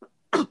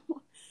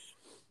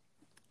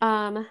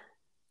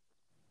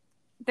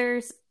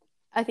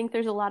 I think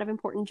there's a lot of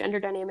important gender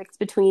dynamics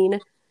between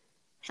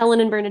Helen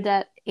and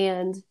Bernadette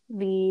and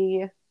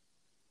the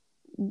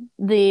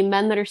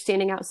men that are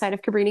standing outside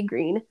of Cabrini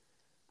Green.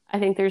 I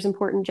think there's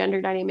important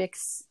gender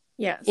dynamics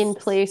in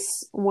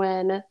place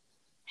when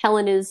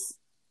Helen is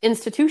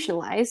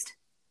institutionalized.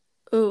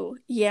 Ooh,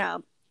 yeah.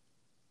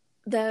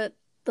 The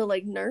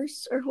like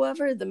nurse or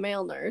whoever, the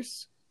male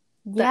nurse.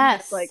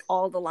 Yes. Has, like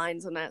all the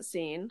lines in that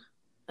scene.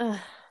 Ugh.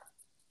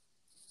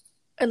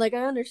 And like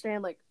I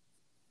understand like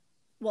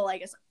well, I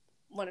guess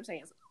what I'm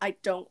saying is I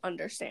don't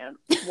understand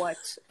what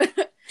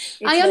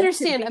I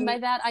understand, and by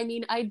that I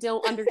mean I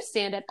don't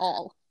understand at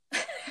all.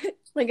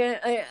 Like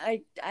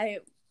I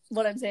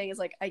what I'm saying is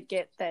like I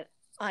get that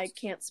I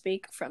can't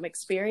speak from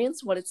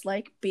experience what it's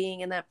like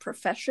being in that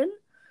profession.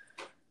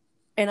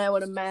 And I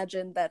would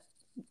imagine that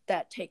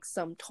that takes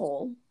some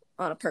toll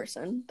on a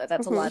person,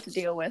 that's a lot to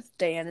deal with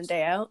day in and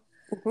day out.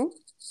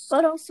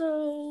 But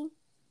also,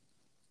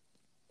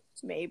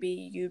 maybe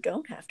you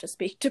don't have to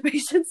speak to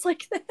patients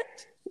like that.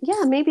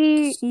 Yeah,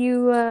 maybe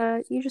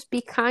you just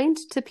be kind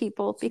to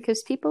people,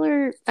 because people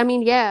are, I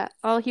mean, yeah,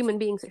 all human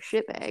beings are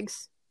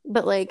shitbags,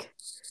 but like,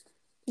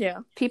 yeah,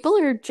 people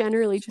are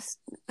generally just,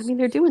 I mean,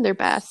 they're doing their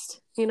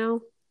best, you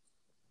know?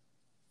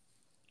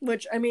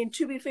 Which, I mean,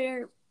 to be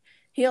fair,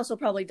 he also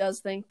probably does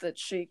think that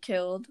she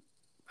killed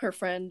her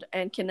friend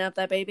and kidnapped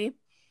that baby.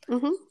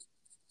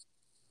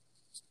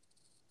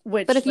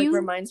 Which, but if like, you...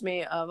 reminds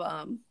me of,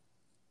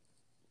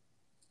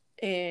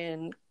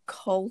 in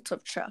Cult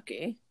of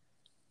Chucky,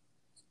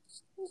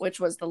 which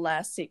was the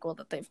last sequel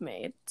that they've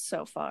made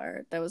so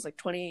far. That was, like,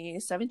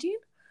 2017?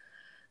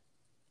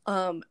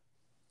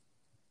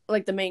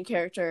 Like, the main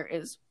character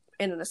is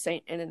in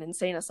an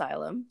insane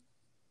asylum,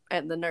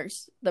 and the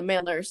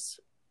male nurse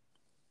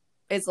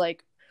is,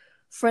 like,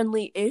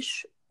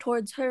 friendly-ish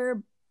towards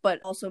her, but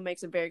also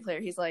makes it very clear,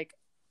 he's like,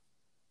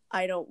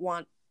 I don't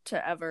want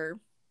to ever,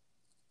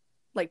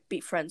 like, be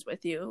friends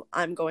with you.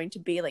 I'm going to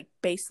be, like,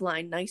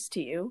 baseline nice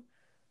to you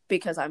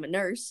because I'm a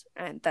nurse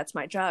and that's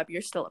my job.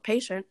 You're still a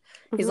patient.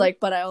 He's like,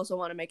 but I also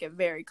want to make it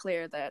very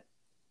clear that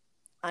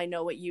I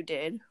know what you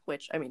did,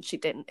 which, I mean, she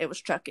didn't. It was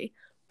Chucky,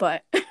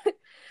 but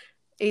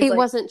it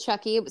wasn't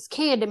Chucky. It was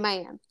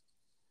Candyman.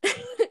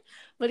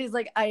 But he's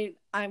like, I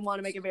want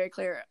to make it very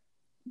clear,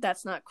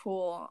 that's not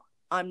cool.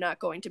 I'm not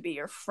going to be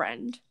your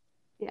friend.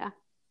 Yeah.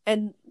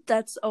 And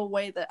that's a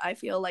way that I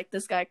feel like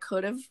this guy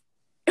could have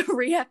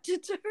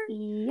reacted to her.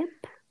 Yep.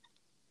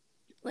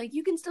 Like,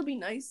 you can still be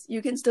nice.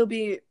 You can still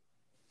be,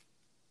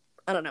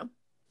 I don't know.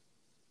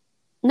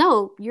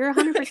 No, you're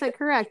 100%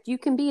 correct. You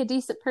can be a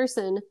decent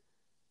person,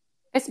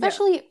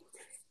 especially,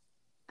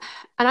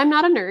 and I'm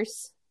not a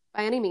nurse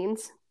by any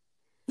means,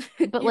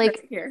 but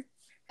like,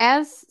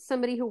 as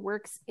somebody who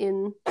works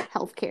in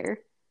healthcare,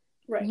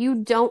 you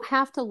don't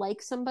have to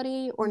like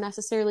somebody or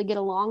necessarily get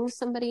along with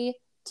somebody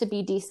to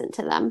be decent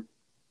to them.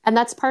 And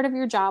that's part of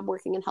your job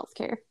working in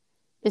healthcare,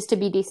 is to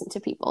be decent to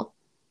people.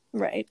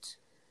 Right.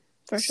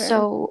 For sure.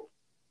 So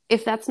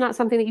if that's not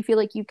something that you feel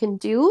like you can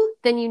do,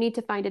 then you need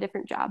to find a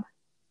different job.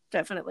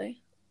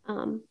 Definitely.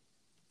 So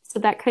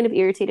that kind of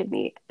irritated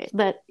me.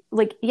 That,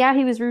 like, yeah,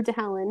 he was rude to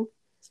Helen,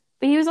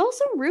 but he was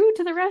also rude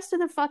to the rest of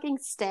the fucking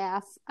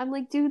staff. I'm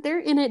like, dude, they're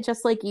in it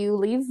just like you.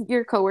 Leave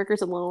your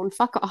coworkers alone.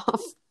 Fuck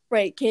off.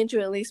 Right. Can't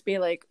you at least be,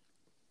 like,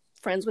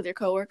 friends with your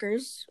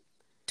coworkers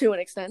to an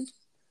extent?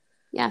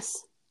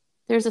 Yes.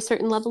 There's a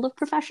certain level of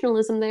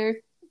professionalism there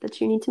that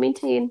you need to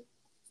maintain.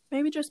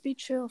 Maybe just be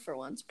chill for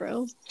once,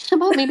 bro. How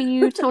about maybe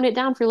you tone it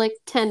down for like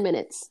 10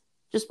 minutes,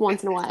 just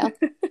once in a while.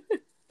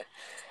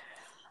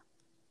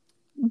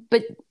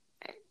 But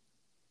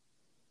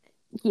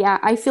yeah,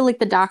 I feel like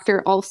the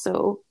doctor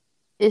also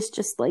is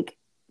just like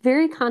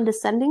very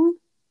condescending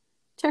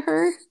to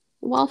her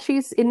while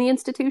she's in the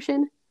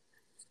institution.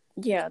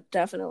 Yeah,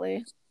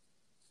 definitely.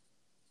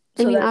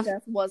 I mean, that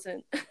death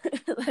wasn't,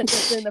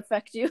 that didn't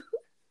affect you.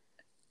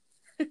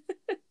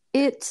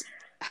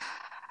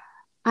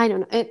 I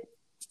don't know.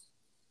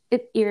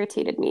 It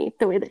irritated me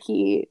the way that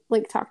he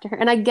like talked to her.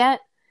 And I get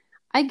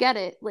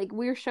it. Like,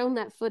 we're shown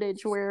that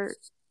footage where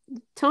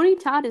Tony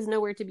Todd is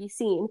nowhere to be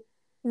seen.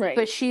 Right.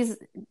 But she's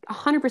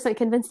 100%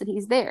 convinced that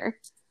he's there.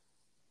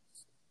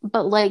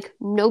 But like,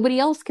 nobody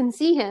else can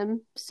see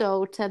him.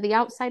 So to the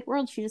outside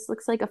world, she just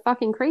looks like a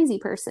fucking crazy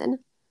person.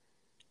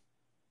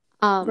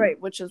 Right,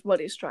 which is what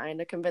he's trying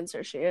to convince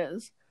her she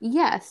is.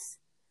 Yes.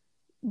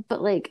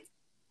 But like,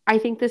 I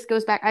think this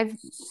goes back,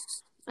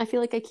 I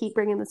feel like I keep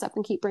bringing this up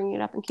and keep bringing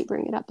it up and keep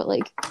bringing it up, but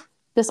like,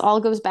 this all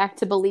goes back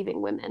to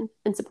believing women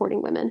and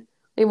supporting women.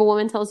 If a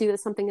woman tells you that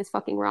something is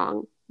fucking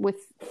wrong with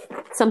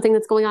something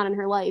that's going on in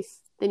her life,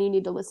 then you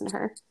need to listen to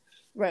her.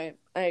 Right,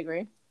 I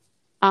agree.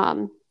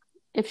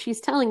 If she's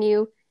telling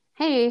you,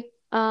 hey,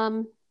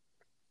 I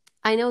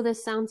know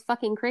this sounds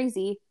fucking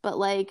crazy, but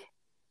like,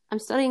 I'm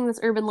studying this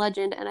urban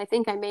legend and I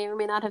think I may or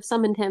may not have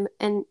summoned him,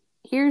 and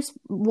here's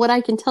what I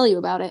can tell you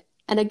about it.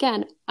 And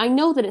again, I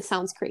know that it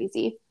sounds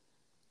crazy,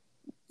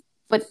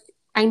 but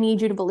I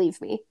need you to believe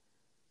me.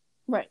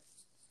 Right.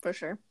 For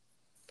sure.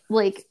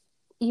 Like,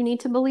 you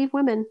need to believe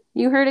women.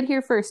 You heard it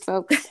here first,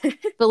 folks.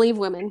 Believe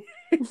women.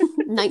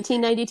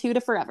 1992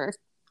 to forever.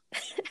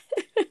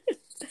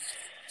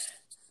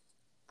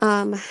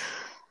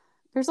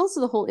 There's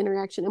also the whole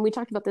interaction, and we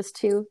talked about this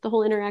too, the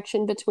whole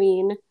interaction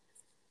between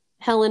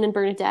Helen and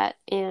Bernadette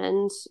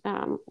and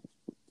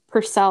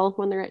Purcell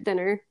when they're at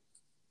dinner.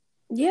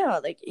 Yeah,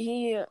 like,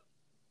 I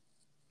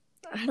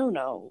don't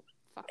know.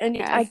 And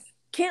yeah. I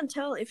can't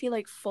tell if he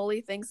like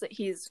fully thinks that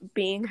he's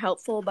being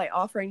helpful by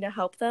offering to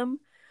help them,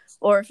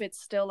 or if it's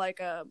still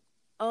like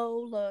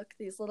oh look,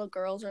 these little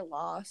girls are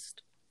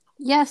lost.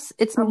 Yes,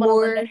 it's I'm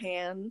more gonna lend a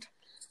hand.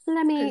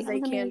 Because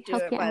they can't do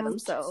it by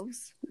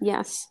themselves.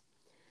 Yes.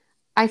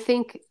 I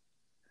think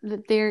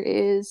that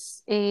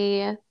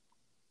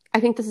I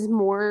think this is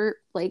more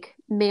like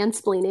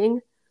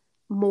mansplaining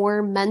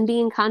more men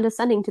being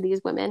condescending to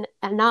these women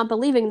and not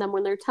believing them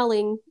when they're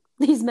telling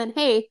these men,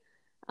 hey,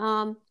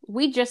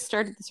 we just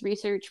started this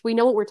research. We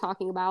know what we're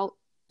talking about,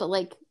 but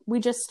like, we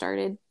just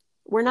started.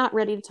 We're not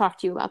ready to talk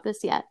to you about this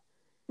yet.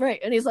 Right.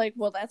 And he's like,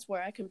 well, that's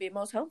where I can be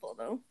most helpful,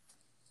 though.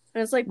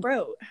 And it's like,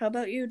 bro, how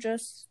about you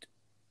just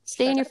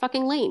stay in your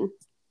fucking lane?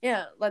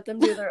 Yeah, let them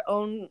do their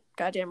own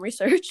goddamn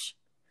research.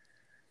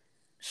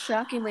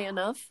 Shockingly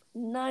enough,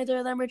 neither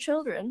of them are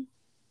children.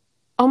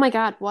 Oh my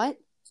god, what?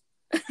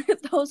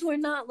 Those were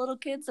not little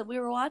kids that we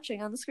were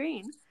watching on the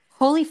screen.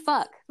 Holy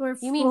fuck.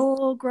 You mean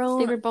full-grown?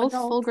 They were both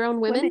full-grown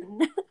women?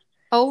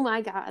 Oh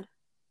my god.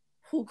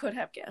 Who could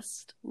have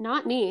guessed?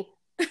 Not me.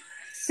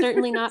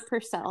 Certainly not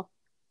Purcell.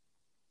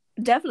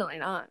 Definitely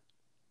not.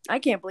 I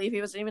can't believe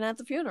he was even at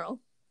the funeral.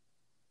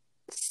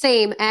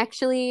 Same,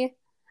 actually.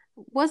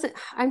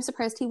 I'm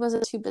surprised he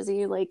wasn't too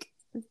busy, like...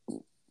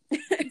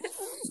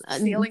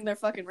 stealing their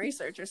fucking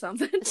research or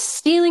something.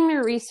 Stealing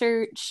their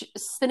research,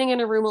 sitting in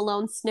a room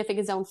alone, sniffing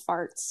his own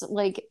farts.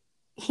 Like,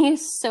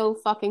 he's so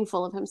fucking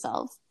full of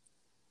himself.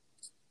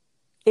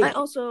 It's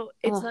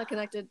not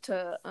connected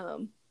to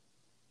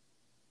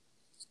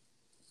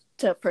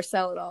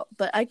Purcell at all,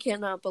 but I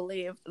cannot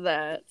believe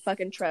that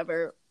fucking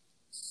Trevor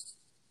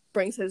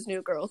brings his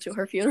new girl to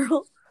her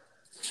funeral.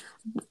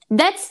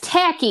 That's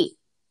tacky.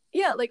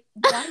 Yeah, like,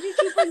 why did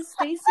you bring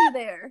Stacy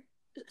there?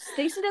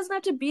 Stacy doesn't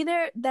have to be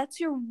there. That's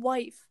your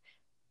wife.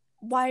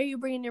 Why are you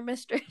bringing your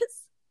mistress?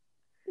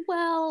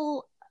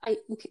 Well,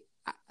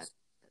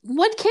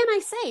 what can I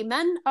say?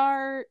 Men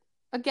are,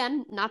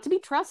 again, not to be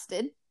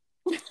trusted.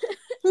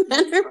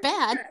 Men are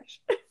bad.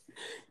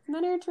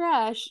 Men are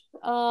trash.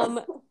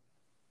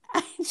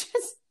 I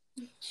just...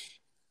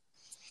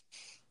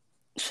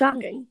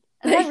 Shocking.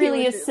 That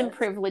really is some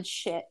privileged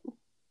shit.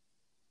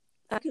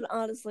 I could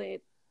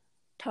honestly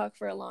talk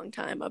for a long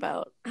time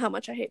about how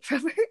much I hate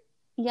Trevor.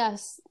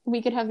 Yes,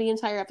 we could have the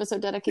entire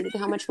episode dedicated to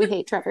how much we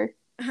hate Trevor.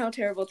 How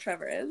terrible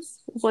Trevor is.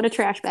 What a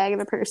trash bag of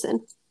a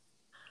person.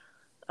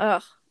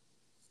 Ugh.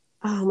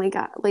 Oh my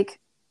god, like...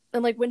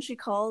 And like when she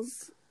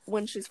calls,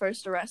 when she's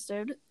first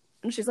arrested,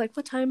 and she's like,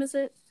 what time is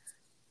it?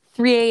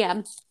 3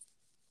 a.m.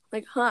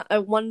 Like, I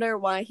wonder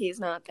why he's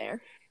not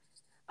there.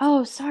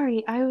 Oh,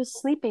 sorry, I was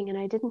sleeping and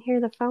I didn't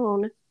hear the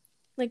phone.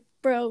 Like,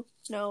 bro,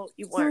 no,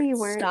 you weren't. No, you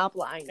weren't. Stop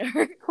lying to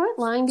her. Quit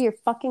lying to your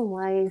fucking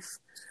wife.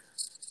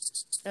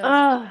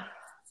 Ugh.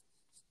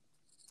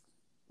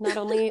 Not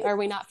only are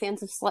we not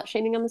fans of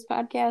slut-shaming on this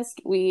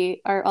podcast,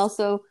 we are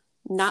also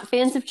not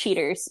fans of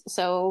cheaters.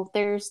 So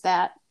there's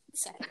that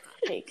second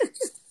take.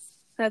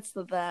 That's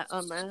the that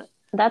on that.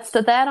 That's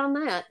the that on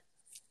that.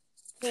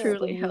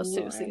 Truly how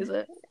Sue sees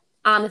it.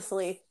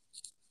 Honestly.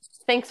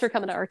 Thanks for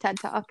coming to our TED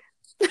Talk.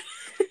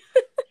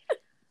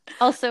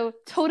 Also,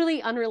 totally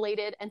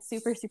unrelated and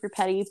super, super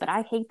petty, but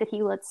I hate that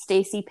he let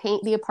Stacy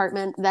paint the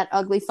apartment that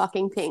ugly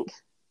fucking pink.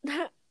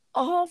 That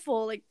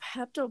awful, like,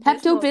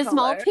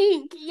 Pepto-Bismol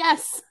pink,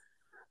 yes!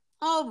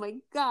 Oh my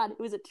god, it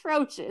was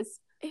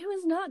atrocious. It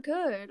was not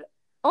good.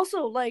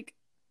 Also, like,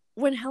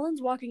 when Helen's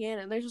walking in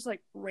and there's just,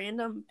 like,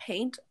 random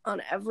paint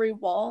on every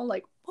wall,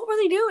 like, what were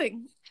they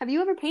doing? Have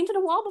you ever painted a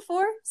wall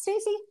before,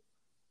 Stacy?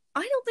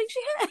 I don't think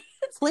she has.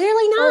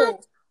 Clearly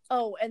not.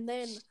 Oh, and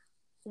then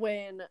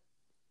when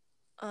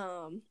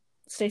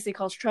Stacy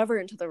calls Trevor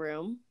into the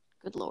room.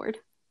 Good lord.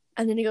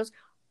 And then he goes,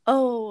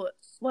 oh,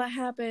 what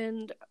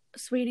happened?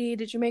 Sweetie,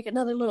 did you make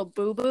another little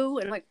boo-boo?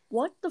 And I'm like,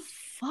 what the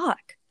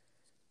fuck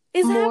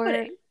is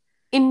happening?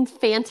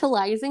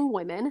 Infantilizing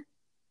women.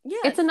 Yeah.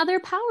 It's another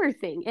power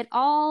thing. It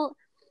all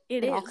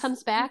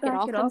comes back. It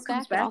all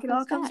comes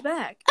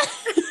back.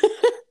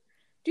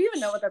 Do you even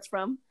know what that's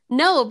from?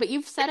 No, but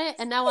you've said it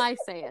and now I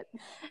say it.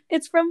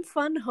 It's from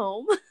Fun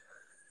Home.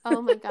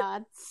 Oh my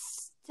god.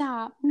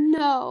 Stop.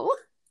 No.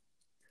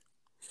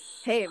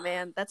 Hey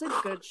man, that's a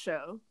good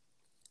show.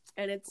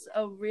 And it's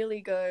a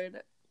really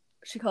good,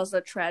 she calls it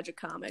a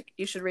tragicomic.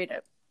 You should read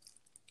it.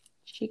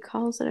 She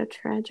calls it a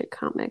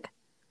tragicomic.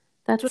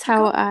 That's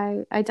how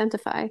I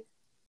identify.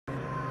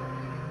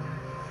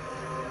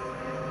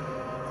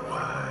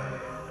 Why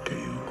do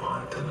you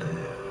want to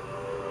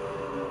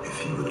live?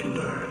 If you would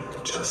learn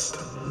just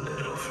a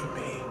little from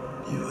me,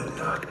 you would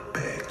not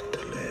beg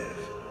to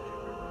live.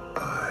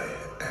 I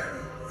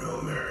am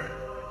Romer.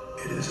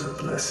 It is a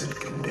blessed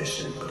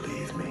condition,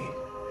 believe me,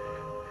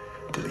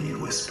 to be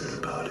whispered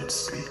about its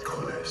street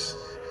corners,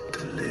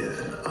 to live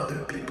in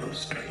other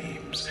people's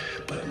dreams,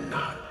 but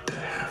not to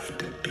have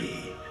to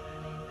be.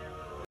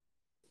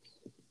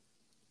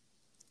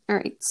 All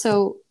right,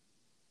 so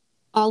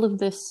all of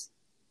this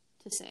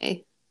to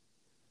say,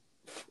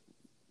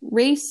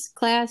 race,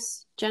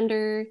 class,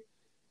 gender,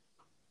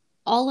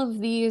 all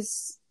of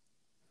these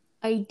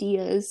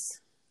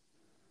ideas,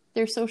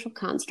 they're social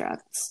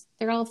constructs.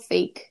 They're all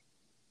fake.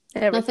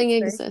 Nothing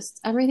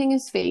exists. Everything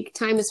is fake.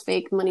 Time is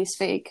fake. Money's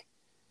fake.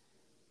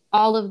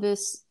 All of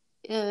this,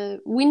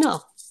 we know.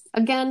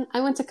 Again,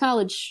 I went to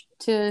college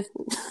to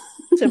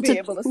be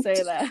able to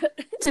say that.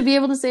 To be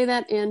able to say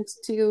that and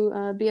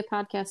to be a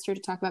podcaster to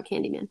talk about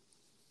Candyman.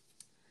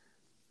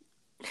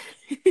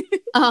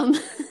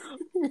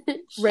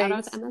 Shout out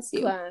Race, to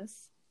MSU.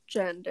 class,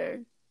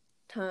 gender,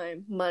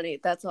 time, money.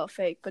 That's all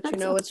fake. But you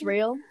That's know all what's fake.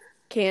 real?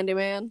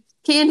 Candyman.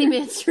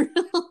 Candyman's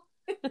real.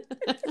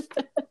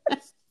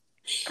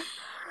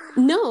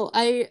 No,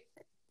 I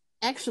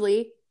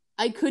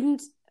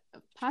couldn't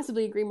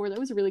possibly agree more. That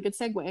was a really good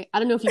segue. I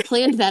don't know if you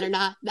planned that or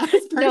not. That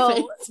was perfect.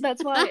 No,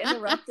 that's why I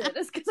interrupted.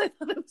 It's because I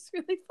thought it was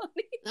really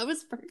funny. That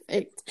was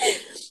perfect.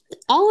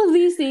 All of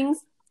these things,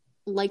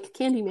 like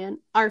Candyman,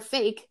 are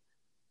fake,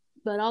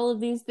 but all of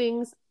these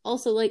things,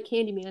 also like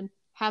Candyman,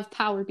 have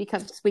power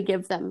because we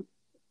give them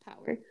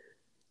power.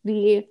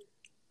 The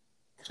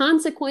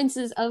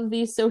consequences of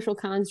these social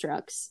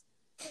constructs,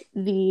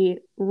 the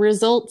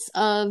results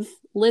of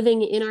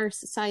living in our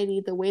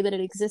society the way that it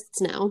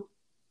exists now,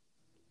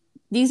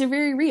 these are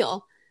very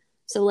real.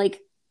 So,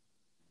 like,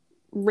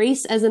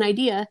 race as an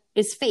idea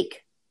is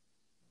fake,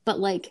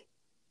 but, like,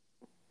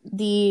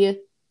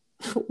 the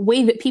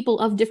way that people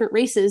of different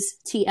races,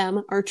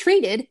 TM, are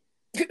treated,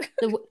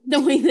 the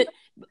way that,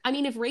 I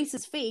mean, if race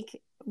is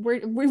fake,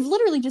 we've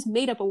literally just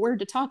made up a word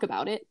to talk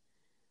about it.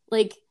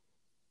 Like,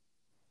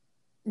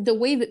 the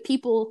way that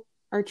people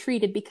are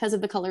treated because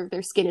of the color of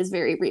their skin is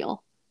very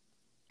real.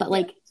 But,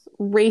 like,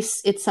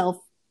 race itself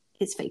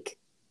is fake.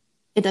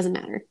 It doesn't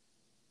matter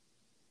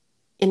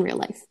in real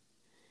life.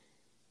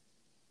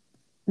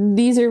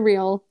 These are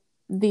real.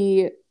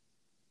 The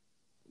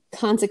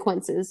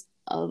consequences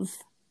of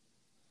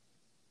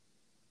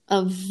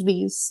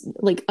these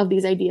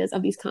ideas,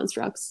 of these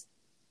constructs,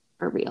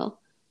 are real.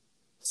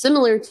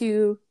 Similar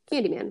to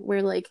Candyman,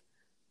 where, like,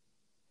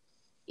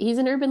 he's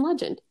an urban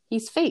legend.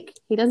 He's fake.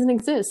 He doesn't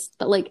exist.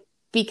 But, like,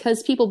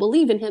 because people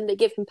believe in him, they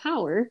give him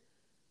power.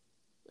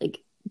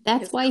 Like,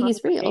 that's why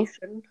he's real.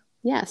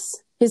 Yes.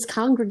 His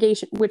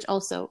congregation, which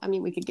also, I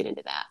mean, we could get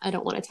into that. I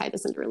don't want to tie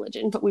this into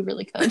religion, but we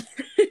really could.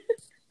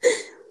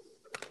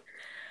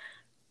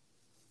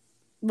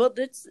 Well,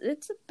 it's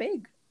a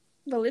big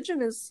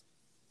religion is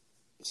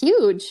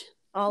huge.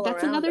 All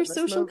that's around another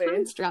social movie.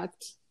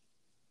 Construct.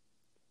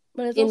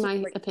 But it's in also, my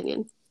like,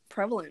 opinion,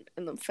 prevalent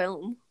in the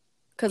film,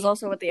 because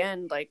also at the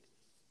end, like,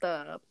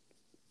 the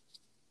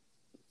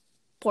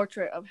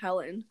portrait of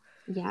Helen.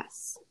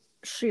 Yes,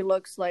 she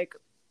looks like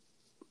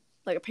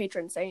a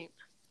patron saint.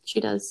 She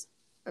does.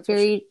 That's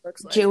very what she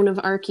looks like. Joan of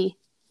Arc.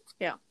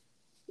 Yeah.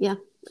 Yeah,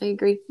 I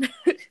agree.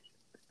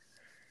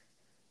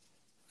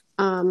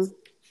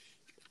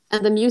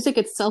 And the music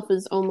itself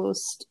is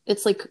almost,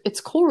 it's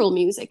choral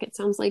music. It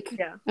sounds like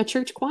a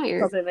church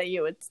choir. Something that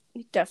you would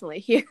definitely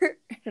hear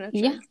in a church.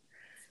 Yeah.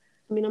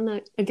 I mean,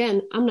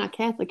 I'm not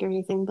Catholic or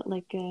anything, but,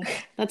 like,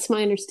 that's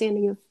my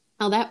understanding of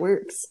how that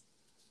works.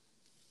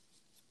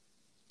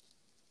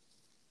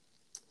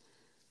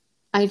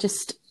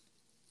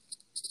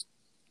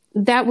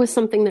 That was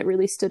something that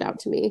really stood out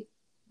to me,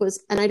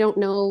 and I don't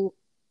know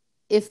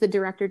if the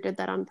director did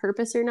that on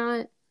purpose or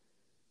not.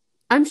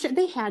 I'm sure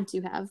they had to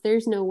have.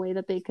 There's no way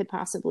that they could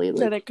possibly,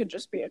 that it could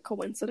just be a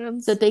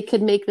coincidence. That they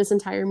could make this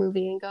entire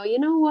movie and go, you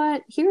know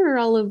what? Here are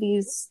all of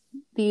these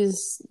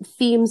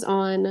themes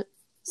on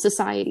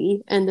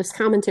society and this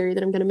commentary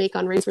that I'm going to make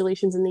on race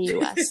relations in the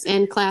U.S.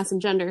 and class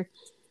and gender.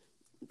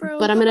 Bro,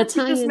 but I'm going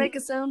to just make a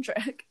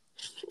soundtrack.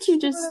 You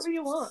just whatever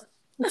you want.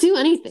 Do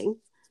anything.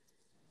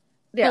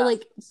 Yeah. But,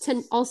 like,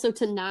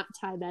 to not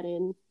tie that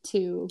in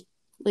to,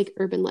 like,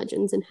 urban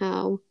legends and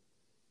how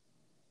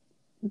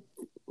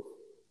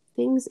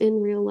things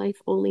in real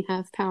life only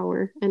have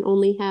power and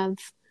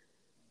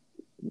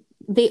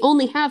they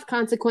only have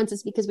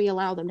consequences because we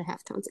allow them to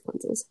have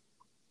consequences.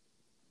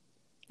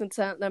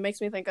 That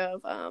makes me think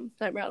of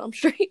Nightmare on Elm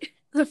Street,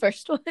 the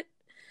first one.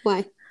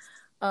 Why?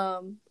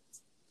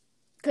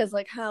 Because,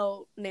 like,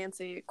 how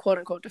Nancy, quote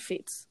unquote,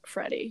 defeats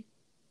Freddy,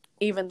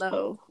 even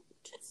though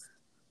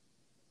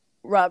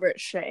Robert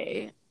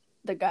Shea,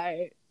 the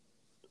guy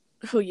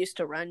who used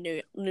to run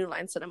New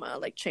Line Cinema,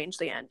 like, changed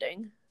the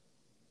ending.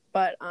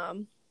 But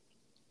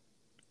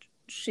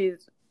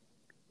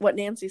what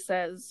Nancy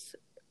says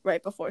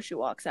right before she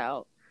walks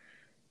out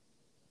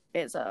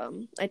is,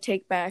 I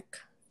take back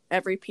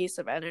every piece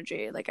of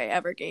energy, like, I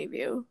ever gave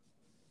you.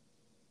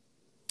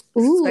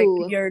 Ooh.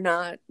 Like, you're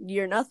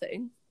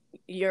nothing.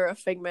 You're a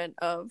figment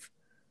of,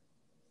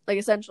 like,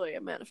 essentially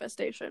a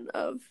manifestation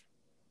of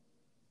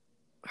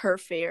her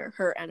fear,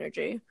 her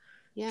energy.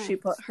 Yeah. She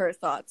put her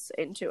thoughts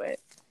into it,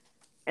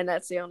 and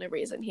that's the only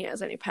reason he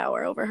has any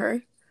power over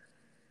her.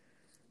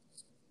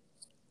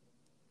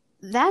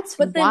 That's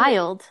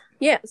wild.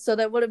 Yeah, so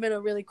that would have been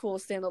a really cool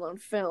standalone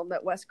film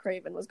that Wes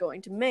Craven was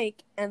going to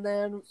make, and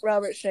then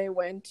Robert Shea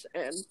went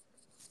and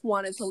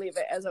wanted to leave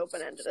it as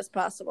open-ended as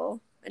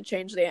possible and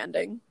change the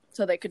ending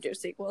so they could do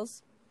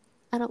sequels.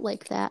 I don't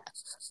like that.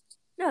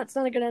 No, it's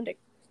not a good ending.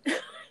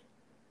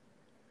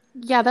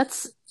 Yeah,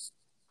 that's...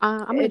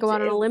 I'm going to go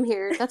out on a limb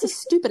here. That's a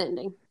stupid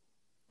ending.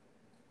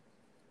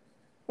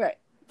 Right.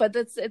 But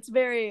it's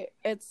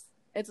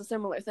a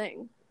similar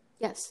thing.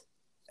 Yes.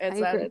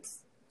 It's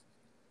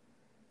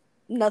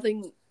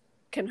nothing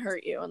can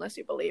hurt you unless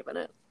you believe in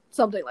it.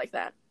 Something like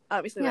that.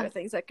 Obviously, there are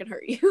things that can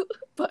hurt you,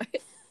 but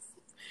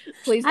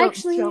please don't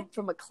jump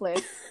from a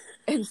cliff.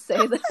 and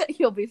say that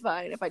you'll be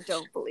fine. If I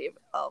don't believe,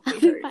 I'll be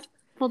hurt.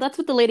 Well, that's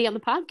what the lady on the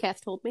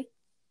podcast told me.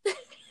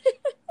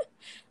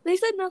 They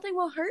said nothing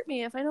will hurt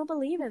me if I don't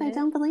believe in it. I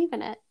don't believe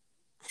in it.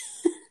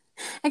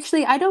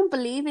 Actually, I don't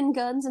believe in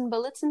guns and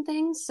bullets and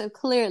things, so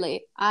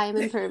clearly I am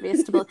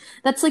impervious to bullets.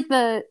 That's like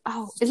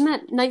isn't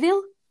that Night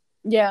Vale?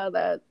 Yeah,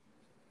 that,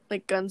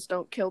 like, guns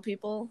don't kill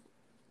people.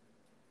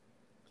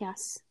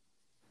 Yes.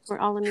 We're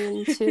all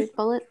immune to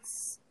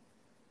bullets.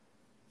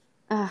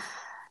 Night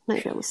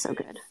Vale was so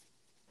good.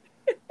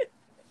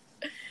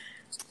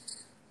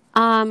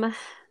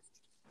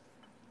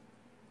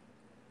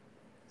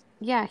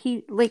 Yeah,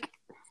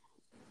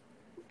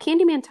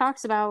 Candyman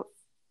talks about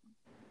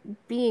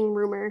being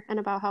Rumor and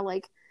about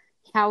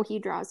how he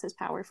draws his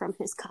power from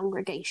his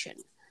congregation.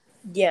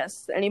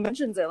 Yes, and he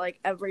mentions it like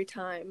every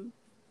time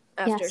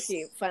after Yes.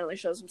 he finally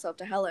shows himself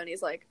to Hela, and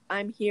he's like,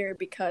 I'm here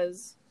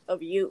because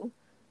of you.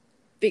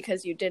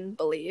 Because you didn't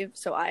believe,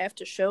 so I have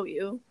to show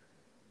you.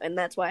 And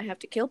that's why I have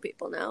to kill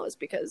people now, is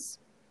because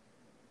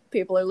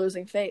people are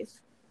losing faith.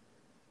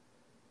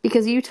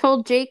 Because you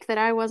told Jake that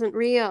I wasn't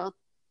real.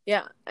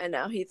 Yeah, and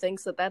now he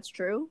thinks that that's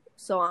true,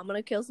 so I'm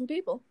gonna kill some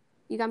people.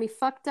 You got me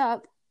fucked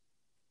up.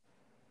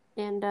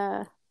 And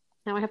now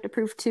I have to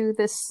prove to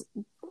this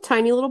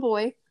tiny little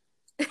boy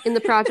in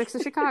the projects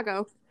of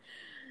Chicago.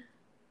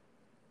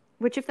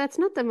 Which, if that's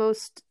not the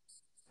most,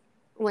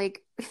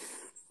 like,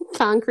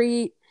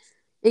 concrete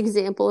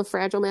example of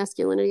fragile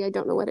masculinity, I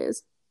don't know what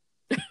is.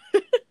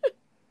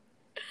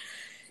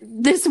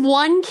 This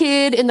one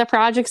kid in the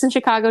projects in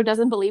Chicago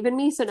doesn't believe in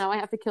me, so now I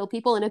have to kill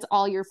people, and it's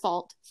all your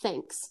fault.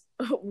 Thanks.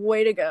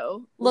 Way to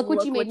go. Look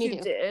what you made me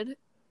do. Did.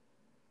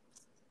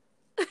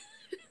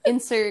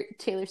 Insert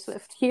Taylor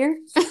Swift here.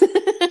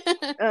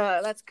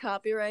 That's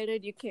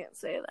copyrighted. You can't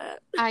say that.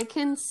 I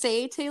can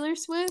say Taylor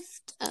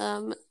Swift,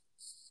 and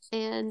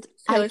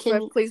Taylor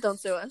Swift, please don't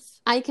sue us.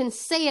 I can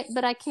say it,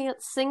 but I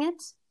can't sing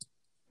it.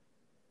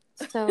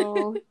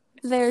 So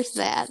there's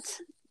that.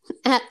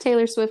 At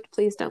Taylor Swift,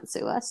 please don't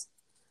sue us.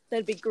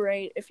 That'd be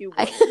great if you would.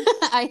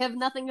 I have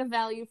nothing of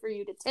value for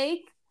you to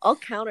take. I'll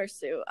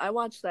countersue. I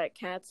watched that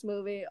Cats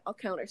movie. I'll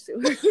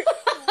countersue her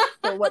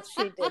for what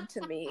she did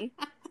to me.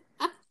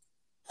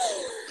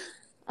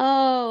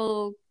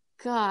 Oh,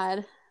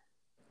 God.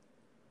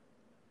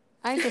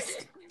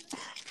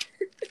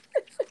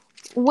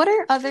 What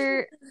are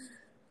other...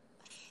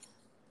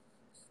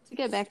 To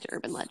get back to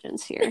urban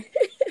legends here.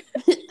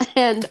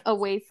 And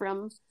away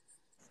from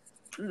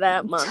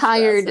that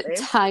monstrosity.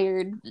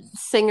 tired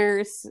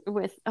singers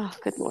with... Oh,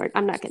 good Lord.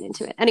 I'm not getting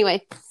into it.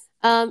 Anyway,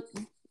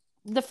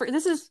 this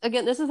is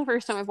the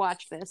first time I've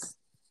watched this.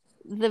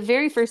 The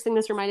very first thing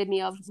this reminded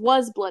me of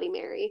was Bloody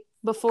Mary,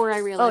 before I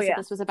realized that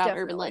this was about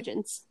urban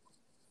legends.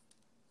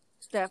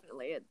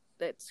 Definitely.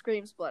 It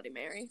screams Bloody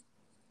Mary.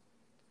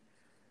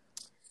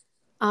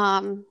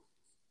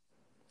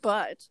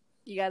 But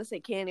you gotta say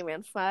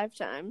Candyman 5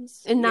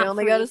 times. And you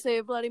only gotta say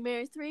Bloody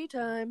Mary 3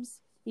 times.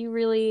 You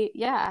really,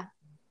 yeah.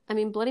 I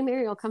mean, Bloody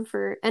Mary will come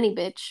for any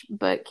bitch,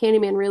 but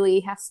Candyman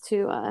really has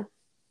to,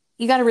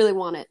 you gotta really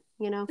want it,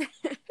 you know?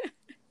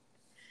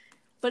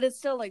 But it's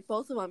still like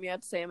both of them, you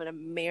have to say them in a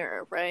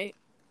mirror, right?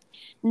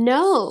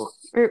 No.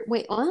 Or,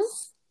 wait, what?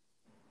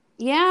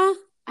 Yeah,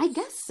 I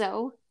guess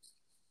so.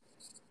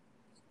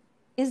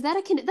 Is that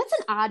that's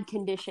an odd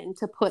condition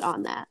to put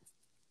on that.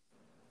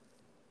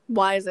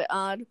 Why is it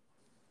odd?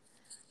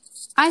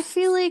 I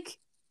feel like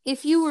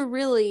if you were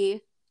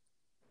really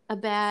a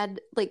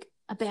bad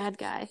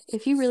guy,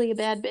 if you really a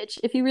bad bitch,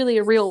 if you really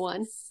a real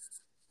one,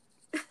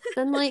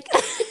 then like,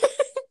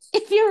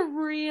 if you're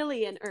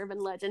really an urban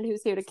legend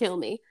who's here to kill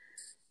me,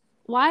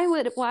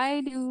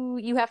 why do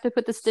you have to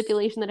put the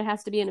stipulation that it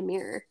has to be in a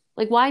mirror?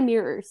 Like, why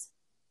mirrors?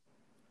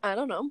 I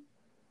don't know.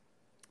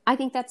 I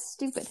think that's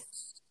stupid.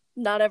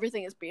 Not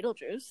everything is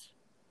Beetlejuice.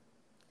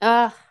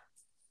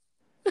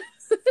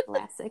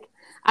 Classic.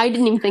 I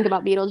didn't even think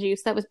about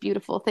Beetlejuice. That was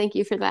beautiful. Thank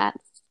you for that.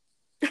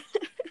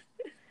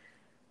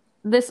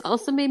 This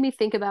also made me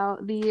think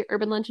about the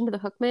urban legend of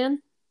the Hookman.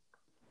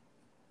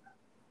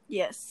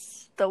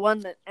 Yes, the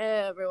one that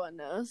everyone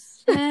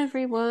knows.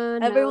 Everyone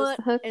knows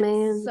the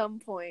Hookman. At some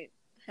point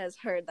has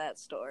heard that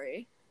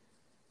story.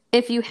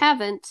 If you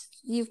haven't,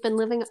 you've been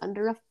living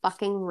under a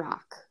fucking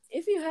rock.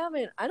 If you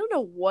haven't, I don't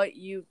know what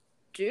you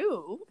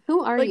do.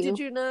 Who are you? Did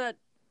you not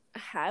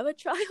have a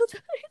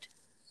childhood?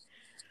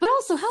 But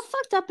also, how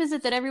fucked up is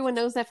it that everyone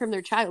knows that from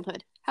their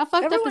childhood? How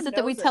fucked up is it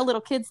that we tell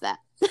little kids that?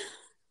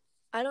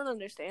 I don't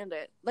understand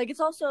it. Like, it's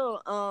also,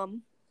 I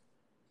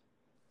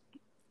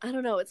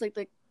don't know, it's like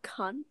the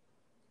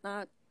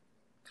not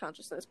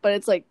consciousness, but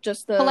it's like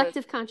just the...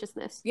 Collective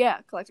consciousness. Yeah,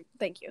 collective,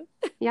 thank you.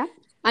 Yeah,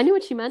 I knew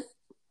what you meant.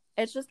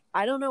 It's just,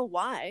 I don't know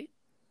why.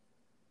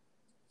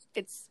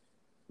 It's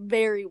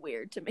very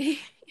weird to me.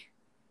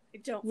 I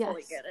don't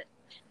fully get it.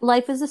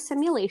 Life is a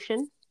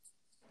simulation.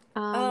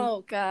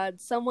 Oh, God,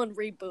 someone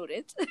reboot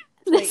it.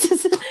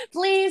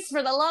 Please,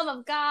 for the love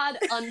of God,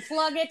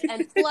 unplug it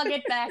and plug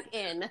it back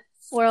in.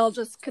 We're all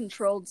just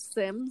controlled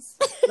Sims.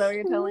 Is that what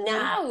you're telling me?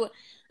 No!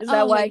 Is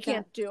that why I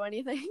can't do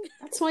anything?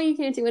 That's why you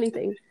can't do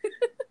anything.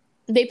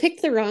 They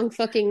picked the wrong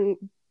fucking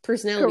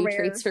personality Career,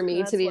 traits for me, to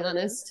that's be what it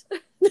honest.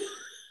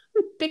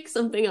 Pick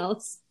something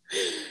else.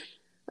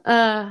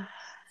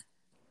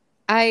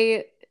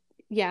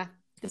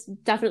 This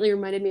definitely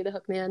reminded me of the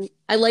Hook Man.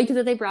 I liked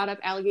that they brought up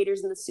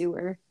alligators in the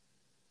sewer.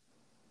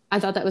 I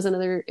thought that was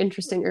another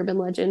interesting urban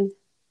legend.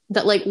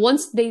 That, like,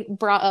 once they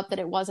brought up that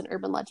it was an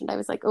urban legend, I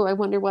was like, oh, I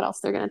wonder what else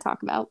they're going to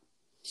talk about.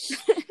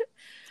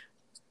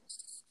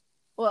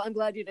 Well, I'm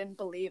glad you didn't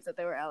believe that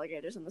there were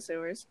alligators in the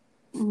sewers.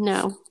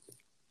 No.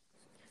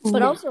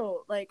 But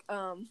also, like,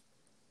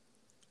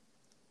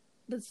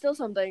 that's still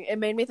something. It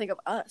made me think of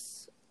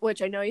Us,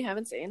 which I know you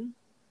haven't seen,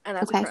 and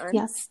that's a crime.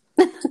 Yes.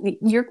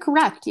 You're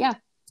correct, yeah.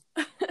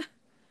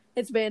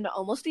 It's been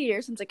almost a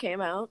year since it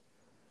came out.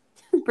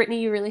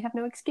 Brittany, you really have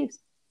no excuse.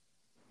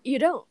 You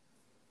don't.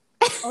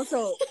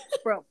 Also,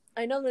 bro,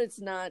 I know that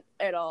it's not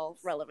at all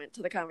relevant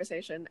to the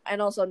conversation,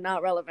 and also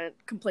not relevant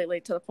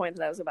completely to the point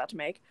that I was about to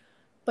make,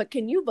 but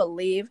can you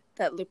believe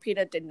that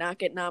Lupita did not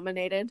get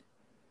nominated?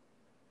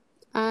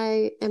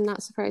 I am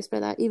not surprised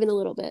by that, even a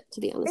little bit,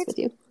 to be honest with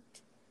you.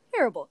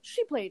 Terrible.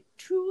 She played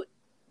two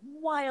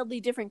wildly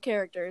different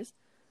characters.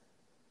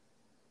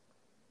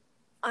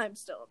 I'm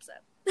still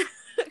upset.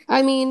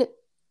 I mean,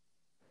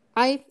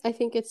 I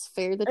think it's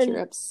fair that you're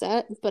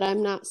upset, but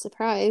I'm not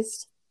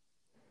surprised.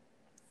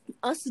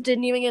 Us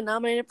didn't even get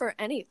nominated for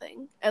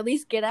anything. At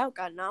least Get Out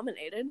got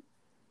nominated.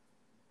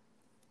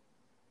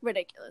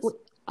 Ridiculous.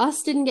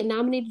 Us didn't get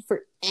nominated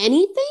for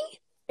anything?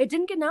 It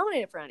didn't get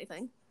nominated for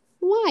anything.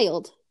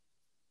 Wild.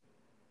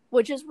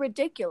 Which is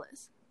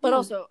ridiculous. But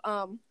also,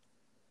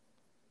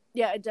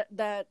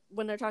 that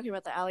when they're talking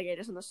about the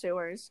alligators in the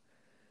sewers,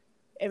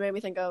 it made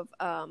me think of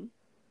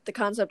the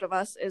concept of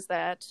Us is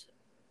that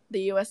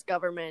the U.S.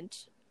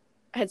 government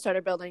had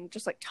started building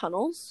just like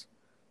tunnels,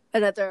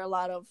 and that there are a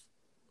lot of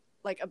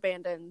like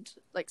abandoned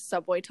like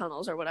subway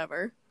tunnels or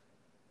whatever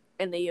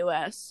in the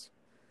U.S.,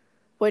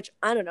 which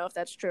I don't know if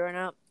that's true or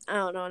not. I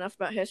don't know enough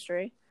about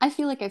history. I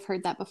feel like I've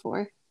heard that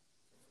before.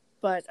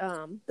 But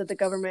that the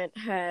government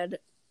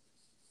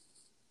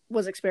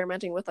was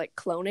experimenting with like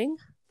cloning.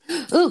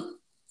 Ooh.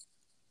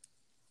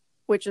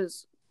 Which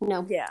is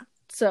no. Yeah.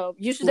 So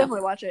you should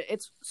definitely watch it.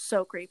 It's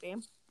so creepy.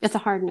 It's a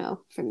hard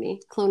no from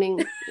me.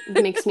 Cloning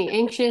makes me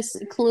anxious.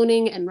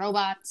 Cloning and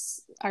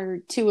robots are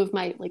two of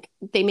my, like,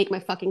 they make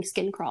my fucking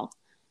skin crawl.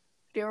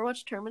 Do you ever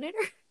watch Terminator?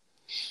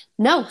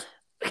 No.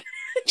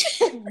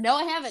 No,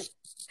 I haven't.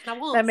 I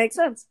won't. That makes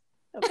sense.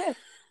 Okay.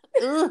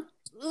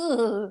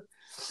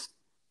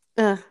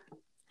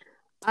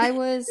 I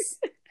was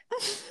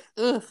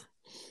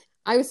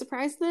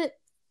surprised that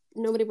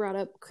nobody brought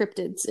up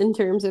cryptids in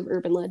terms of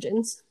urban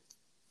legends.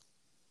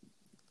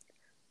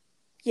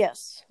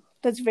 Yes.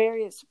 That's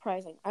very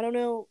surprising. I don't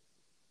know.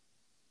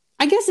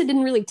 I guess it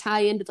didn't really tie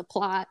into the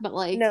plot, but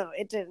like... No,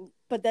 it didn't.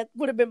 But that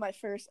would have been my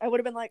first. I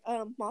would have been like,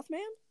 Mothman?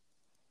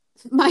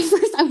 My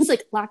first, I was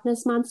like, Loch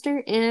Ness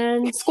Monster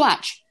and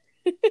Squatch.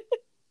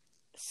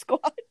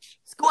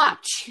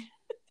 Squatch.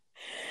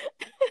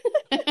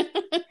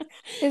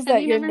 Is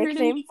that your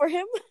nickname for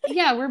him?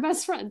 Yeah, we're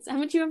best friends.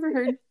 Haven't you ever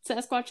heard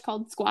Sasquatch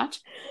called Squatch?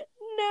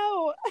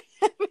 No.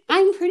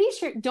 I'm pretty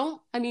sure.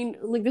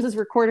 Like, this is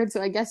recorded,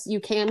 so I guess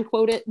you can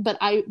quote it, but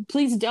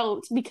please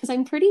don't, because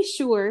I'm pretty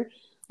sure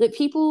that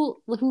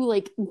people who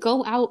like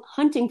go out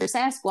hunting for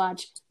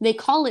Sasquatch, they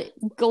call it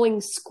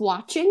going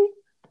squatching.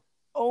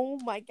 Oh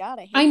my god,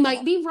 I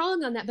might be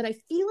wrong on that, but I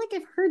feel like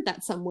I've heard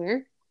that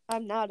somewhere.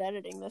 I'm not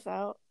editing this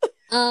out.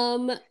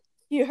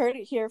 You heard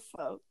it here,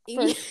 folks.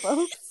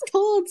 It's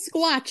called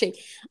squatching.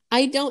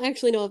 I don't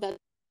actually know if that.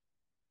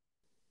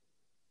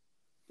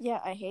 Yeah,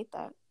 I hate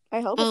that. I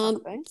hope it's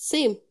something.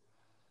 Same.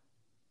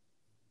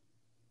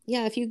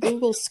 Yeah, if you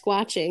Google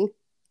squatching.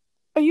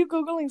 Are you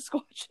Googling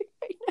squatching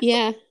right now?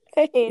 Yeah.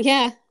 I hate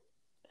it.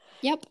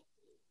 Yep.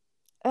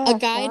 Oh, a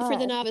guide for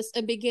the novice,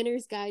 a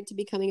beginner's guide to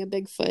becoming a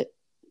Bigfoot.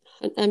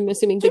 I'm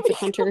assuming Bigfoot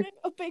hunter.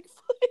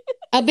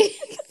 A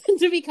Bigfoot.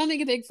 To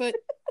becoming a Bigfoot,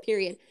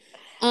 period.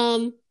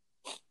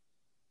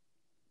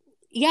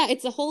 Yeah,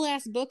 it's a whole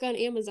ass book on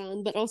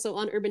Amazon, but also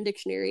on Urban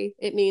Dictionary.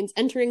 It means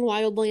entering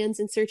wildlands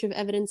in search of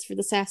evidence for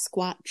the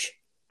Sasquatch.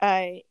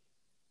 I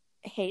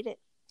hate it.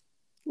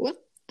 Well,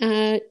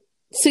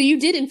 so you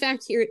did in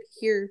fact hear it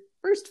here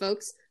first,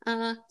 folks.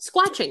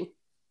 Squatching.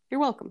 You're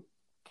welcome.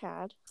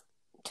 God.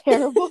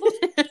 Terrible.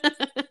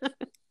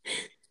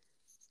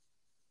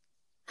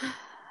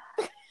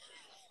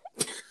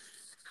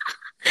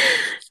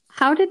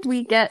 How did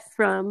we get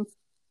from...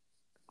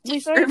 We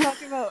started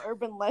talking about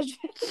urban legends.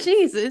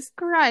 Jesus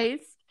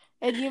Christ.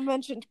 And you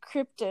mentioned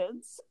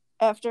cryptids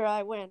after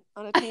I went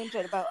on a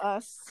tangent about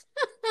Us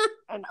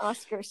and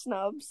Oscar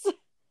snubs.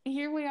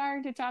 Here we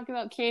are to talk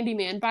about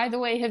Candyman. By the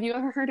way, have you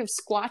ever heard of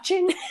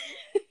squatching?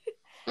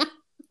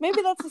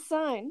 Maybe that's a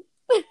sign.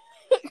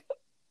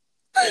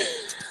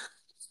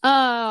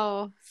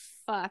 Oh,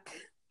 fuck.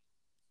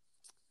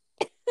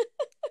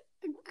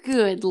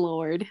 Good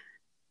Lord.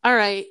 All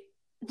right.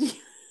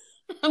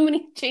 How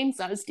many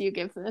chainsaws do you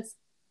give this?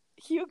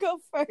 You go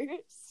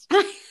first.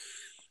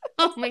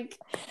 Oh my God.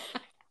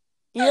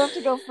 You have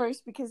to go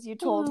first because you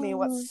told me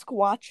what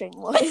squatching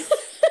was.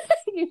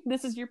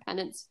 This is your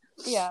penance.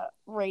 Yeah,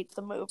 rate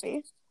the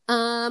movie.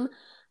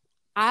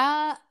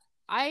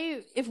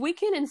 I if we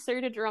can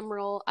insert a drum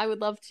roll, I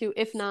would love to.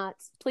 If not,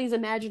 please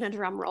imagine a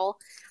drum roll.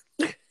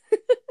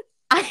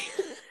 I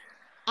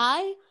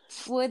I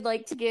would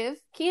like to give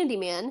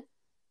Candyman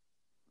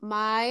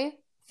my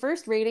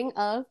first rating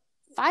of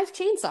 5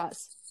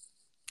 chainsaws.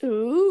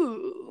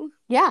 Ooh.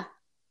 Yeah.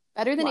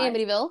 Better than Why?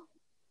 Amityville.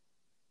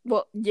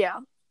 Well, yeah.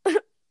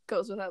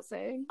 Goes without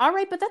saying. All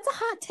right, but that's a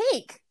hot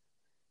take.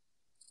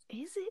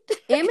 Is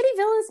it?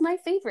 Amityville is my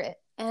favorite,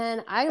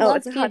 and I Oh, love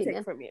it's a hot Candyman.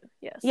 take from you.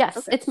 Yes. Yes,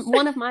 Okay. it's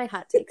one of my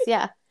hot takes.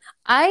 Yeah.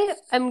 I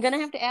am going to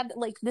have to add that,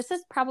 like, this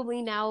is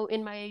probably now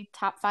in my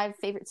top 5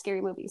 favorite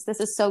scary movies. This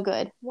is so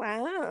good.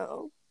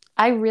 Wow.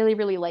 I really,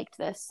 really liked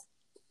this.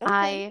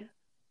 Okay.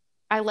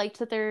 I liked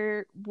that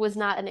there was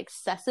not an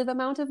excessive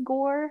amount of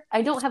gore.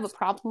 I don't have a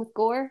problem with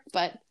gore,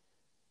 but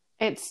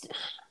I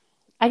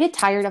get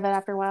tired of it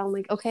after a while. I'm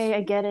like, okay,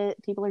 I get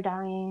it. People are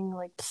dying.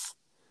 Like,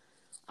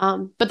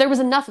 but there was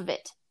enough of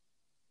it,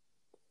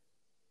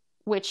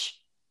 which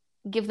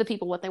give the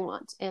people what they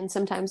want. And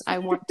sometimes I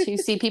want to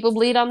see people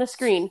bleed on the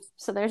screen.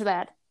 So there's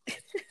that.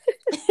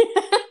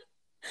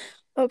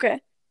 Okay.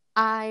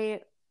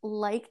 I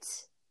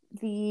liked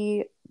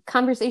the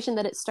conversation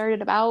that it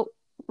started about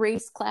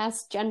race,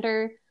 class,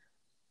 gender,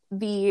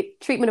 the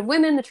treatment of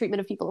women, the treatment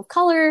of people of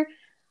color.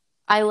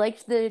 I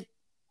liked the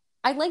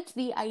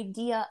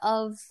idea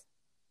of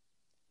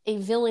a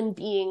villain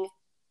being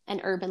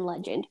an urban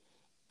legend.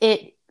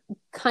 It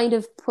kind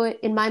of put,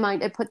 in my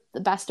mind, it put the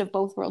best of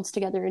both worlds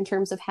together in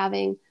terms of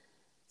having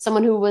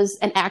someone who was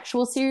an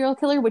actual serial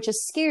killer, which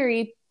is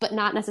scary, but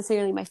not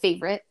necessarily my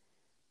favorite.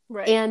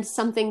 Right. And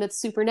something that's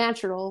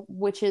supernatural,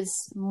 which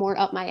is more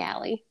up my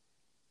alley.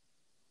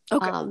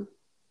 Okay.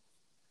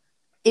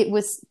 It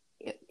was,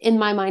 in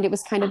my mind, it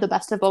was kind of the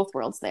best of both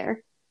worlds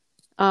there.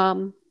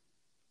 I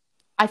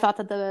thought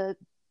that the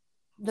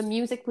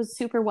music was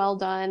super well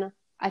done.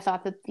 I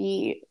thought that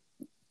the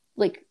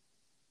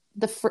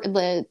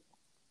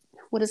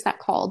what is that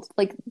called?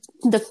 Like,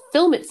 the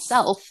film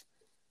itself,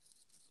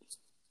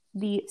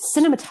 the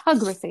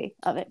cinematography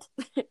of it.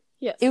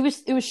 Yes.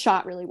 It was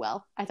shot really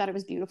well. I thought it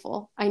was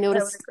beautiful. I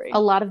noticed agree.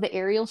 a lot of the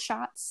aerial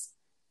shots.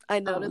 I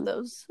noted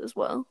those as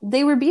well.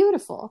 They were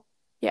beautiful.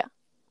 Yeah.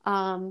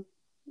 I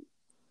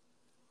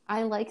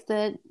like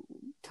that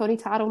Tony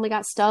Todd only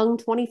got stung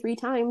 23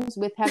 times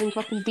with having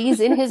fucking bees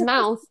in his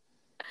mouth.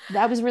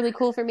 That was really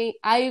cool for me.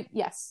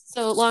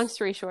 So long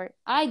story short,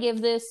 I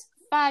give this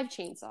 5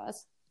 chainsaws.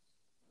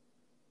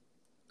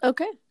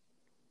 Okay.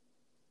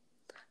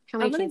 How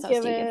many I'm gonna chainsaws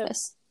give do you give it-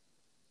 this?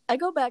 I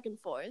go back and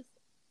forth.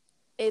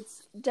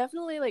 It's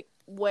definitely like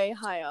way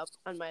high up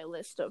on my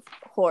list of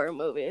horror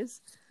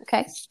movies.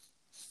 Okay.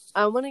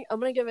 I'm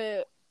gonna give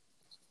it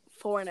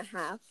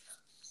 4.5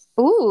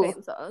 Ooh.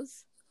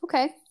 chainsaws.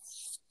 Okay.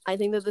 I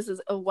think that this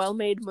is a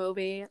well-made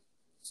movie.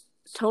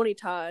 Tony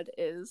Todd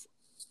is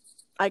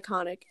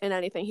iconic in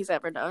anything he's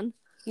ever done.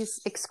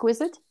 He's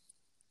exquisite.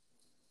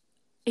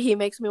 He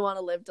makes me want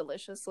to live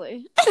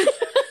deliciously.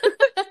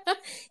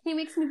 He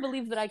makes me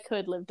believe that I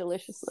could live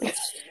deliciously.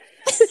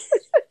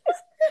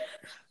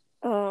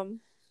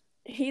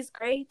 He's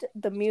great.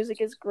 The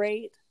music is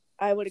great.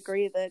 I would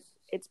agree that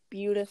it's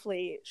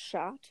beautifully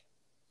shot.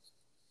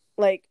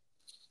 Like,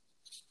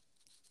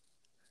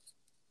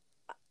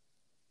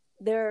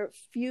 there are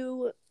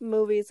few horror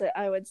movies that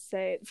I would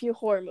say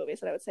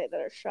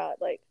that are shot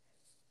like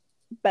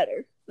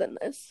better than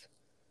this.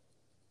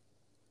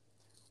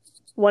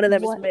 One of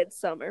them is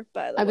Midsommar,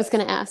 by the way. I was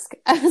going to ask.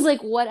 I was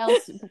like, what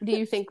else do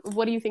you think?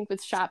 What do you think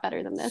was shot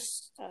better than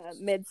this?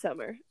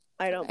 Midsommar.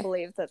 I don't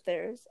believe that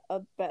there's a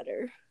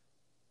better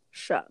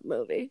shot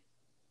movie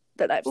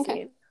that I've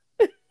seen.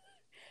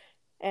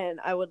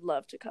 And I would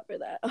love to cover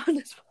that on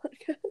this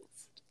podcast.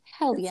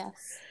 Hell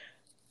yes.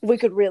 We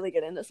could really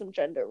get into some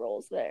gender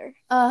roles there.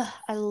 I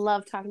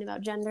love talking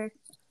about gender.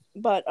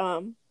 But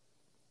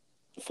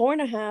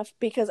 4.5,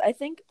 because I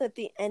think that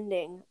the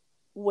ending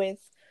with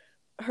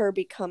her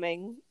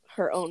becoming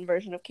her own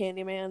version of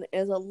Candyman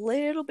is a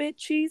little bit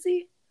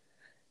cheesy.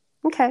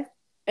 Okay.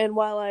 And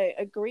while I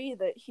agree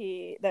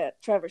that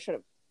Trevor should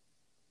have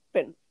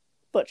been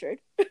butchered.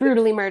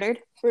 Brutally murdered.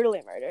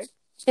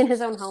 In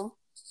his own home.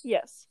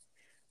 Yes.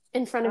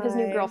 In front of his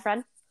new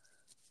girlfriend.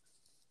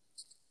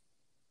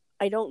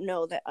 I don't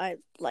know that I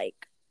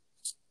like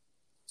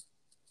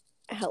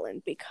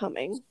Helen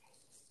becoming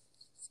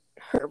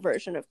her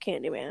version of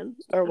Candyman,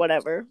 or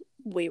whatever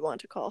we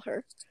want to call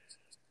her.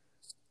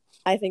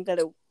 I think that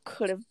it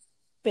could have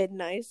been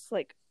nice,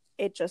 like,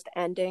 it just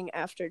ending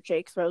after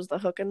Jake throws the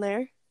hook in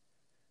there.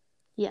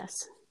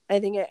 Yes.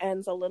 I think it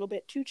ends a little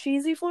bit too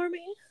cheesy for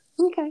me.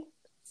 Okay.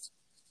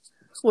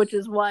 Which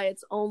is why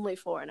it's only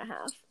 4.5.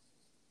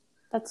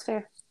 That's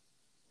fair.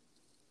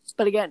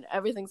 But again,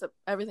 everything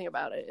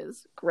about it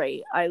is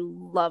great. I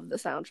love the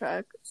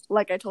soundtrack.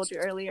 Like I told you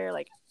earlier,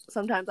 like,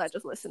 sometimes I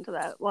just listen to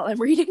that while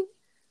I'm reading.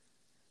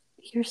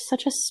 You're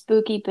such a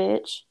spooky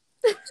bitch.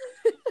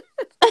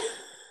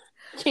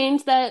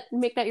 Change that,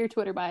 make that your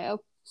Twitter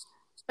bio.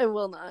 I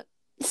will not.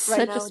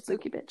 Such now a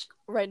spooky bitch.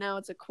 Right now,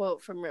 it's a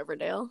quote from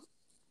Riverdale.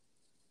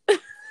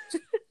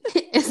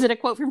 Is it a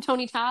quote from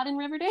Tony Todd in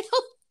Riverdale?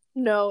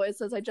 No, it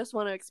says, "I just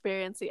want to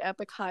experience the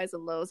epic highs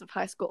and lows of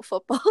high school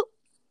football."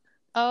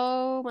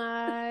 Oh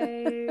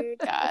my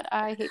god,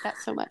 I hate that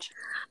so much.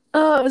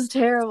 Oh, it was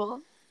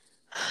terrible.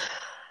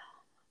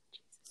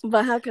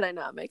 But how could I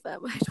not make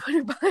that my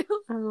Twitter bio?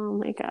 Oh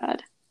my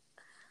god.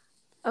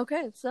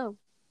 Okay, so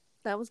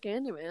that was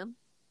Candyman.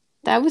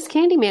 That was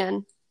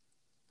Candyman.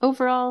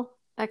 Overall,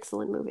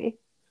 excellent movie.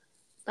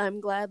 I'm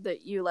glad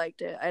that you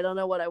liked it. I don't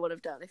know what I would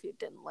have done if you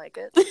didn't like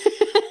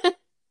it.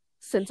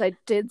 Since I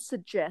did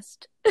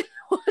suggest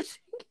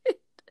watching it.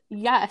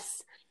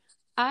 Yes.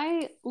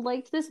 I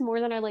liked this more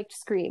than I liked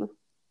Scream.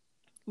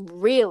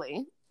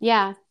 Really?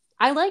 Yeah.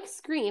 I like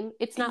Scream.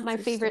 It's not my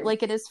favorite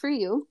like it is for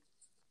you.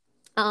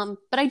 But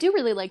I do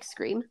really like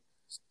Scream.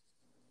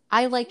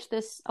 I liked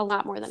this a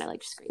lot more than I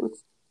liked Scream.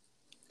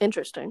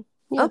 Interesting.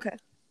 Yeah. Okay.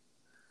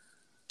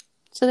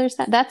 So there's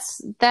that.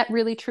 That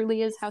really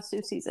truly is how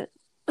Sue sees it.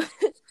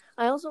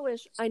 I also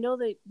wish, I know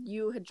that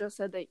you had just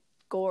said that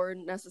gore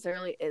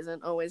necessarily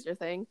isn't always your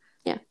thing.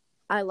 Yeah.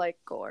 I like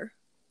gore.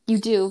 You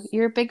do.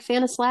 You're a big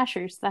fan of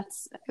slashers.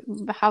 That's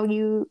how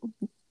you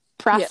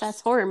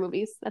process horror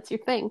movies. That's your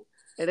thing.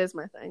 It is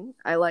my thing.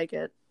 I like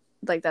it.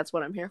 Like, that's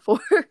what I'm here for.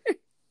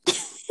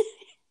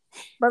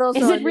 But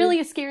also, is it really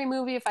a scary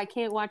movie if I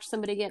can't watch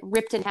somebody get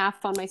ripped in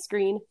half on my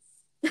screen?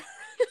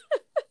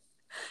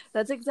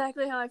 That's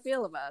exactly how I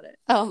feel about it.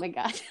 Oh my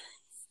god.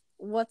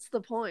 What's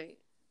the point?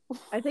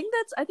 I think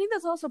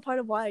that's also part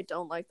of why I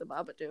don't like the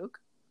Babadook.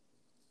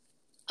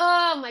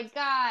 Oh my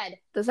god.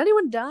 Does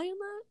anyone die in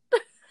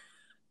that?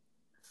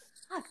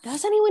 Fuck,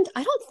 does anyone?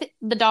 I don't think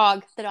the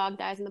dog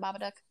dies in the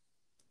Babadook.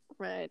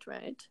 Right.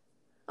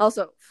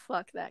 Also,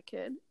 fuck that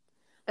kid.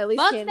 At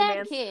least fuck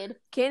that kid.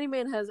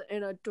 Candyman has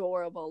an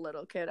adorable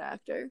little kid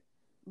actor.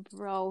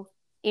 Bro,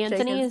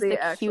 Anthony is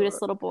the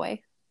cutest little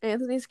boy.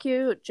 Anthony's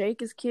cute.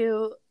 Jake is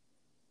cute.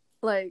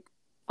 Like,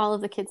 all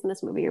of the kids in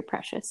this movie are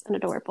precious and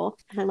adorable,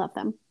 and I love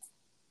them.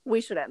 We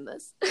should end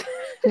this.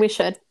 We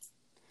should.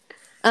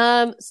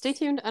 Stay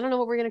tuned. I don't know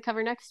what we're going to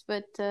cover next,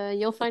 but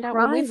you'll find out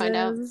when we find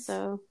out.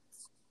 So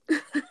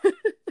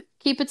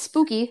keep it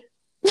spooky.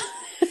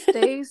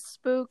 Stay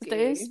spooky.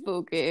 Stay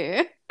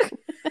spooky.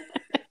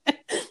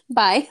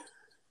 Bye.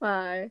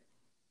 Bye.